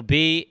I will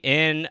be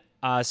in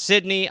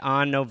Sydney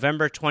on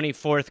November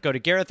 24th. Go to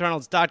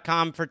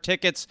GarethReynolds.com for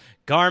tickets.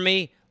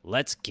 Garmy,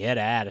 let's get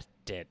at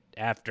it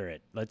after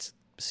it. Let's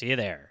see you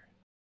there.